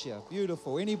 Bless you.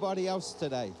 Beautiful. Anybody else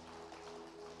today?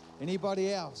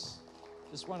 Anybody else?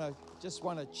 Just want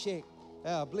to check.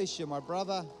 Oh, bless you, my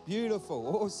brother. Beautiful.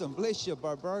 Awesome. Bless you,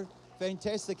 bro.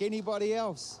 Fantastic. Anybody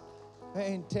else?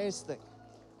 Fantastic.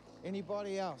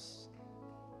 Anybody else?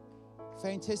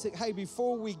 Fantastic. Hey,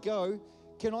 before we go,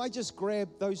 can I just grab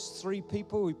those three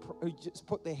people who just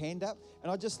put their hand up?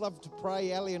 And I'd just love to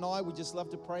pray. Ali and I would just love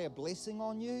to pray a blessing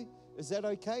on you. Is that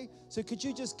okay? So could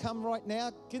you just come right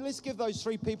now? Let's give those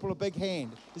three people a big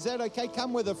hand. Is that okay?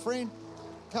 Come with a friend.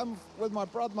 Come with my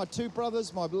brother, my two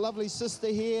brothers, my lovely sister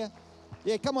here.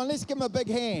 Yeah, come on, let's give them a big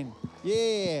hand.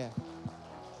 Yeah.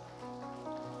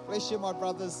 Bless you, my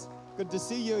brothers. Good to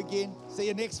see you again. See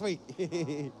you next week.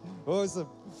 Awesome.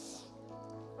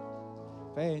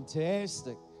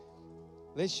 Fantastic.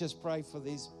 Let's just pray for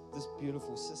this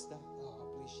beautiful sister.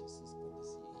 Oh, bless you.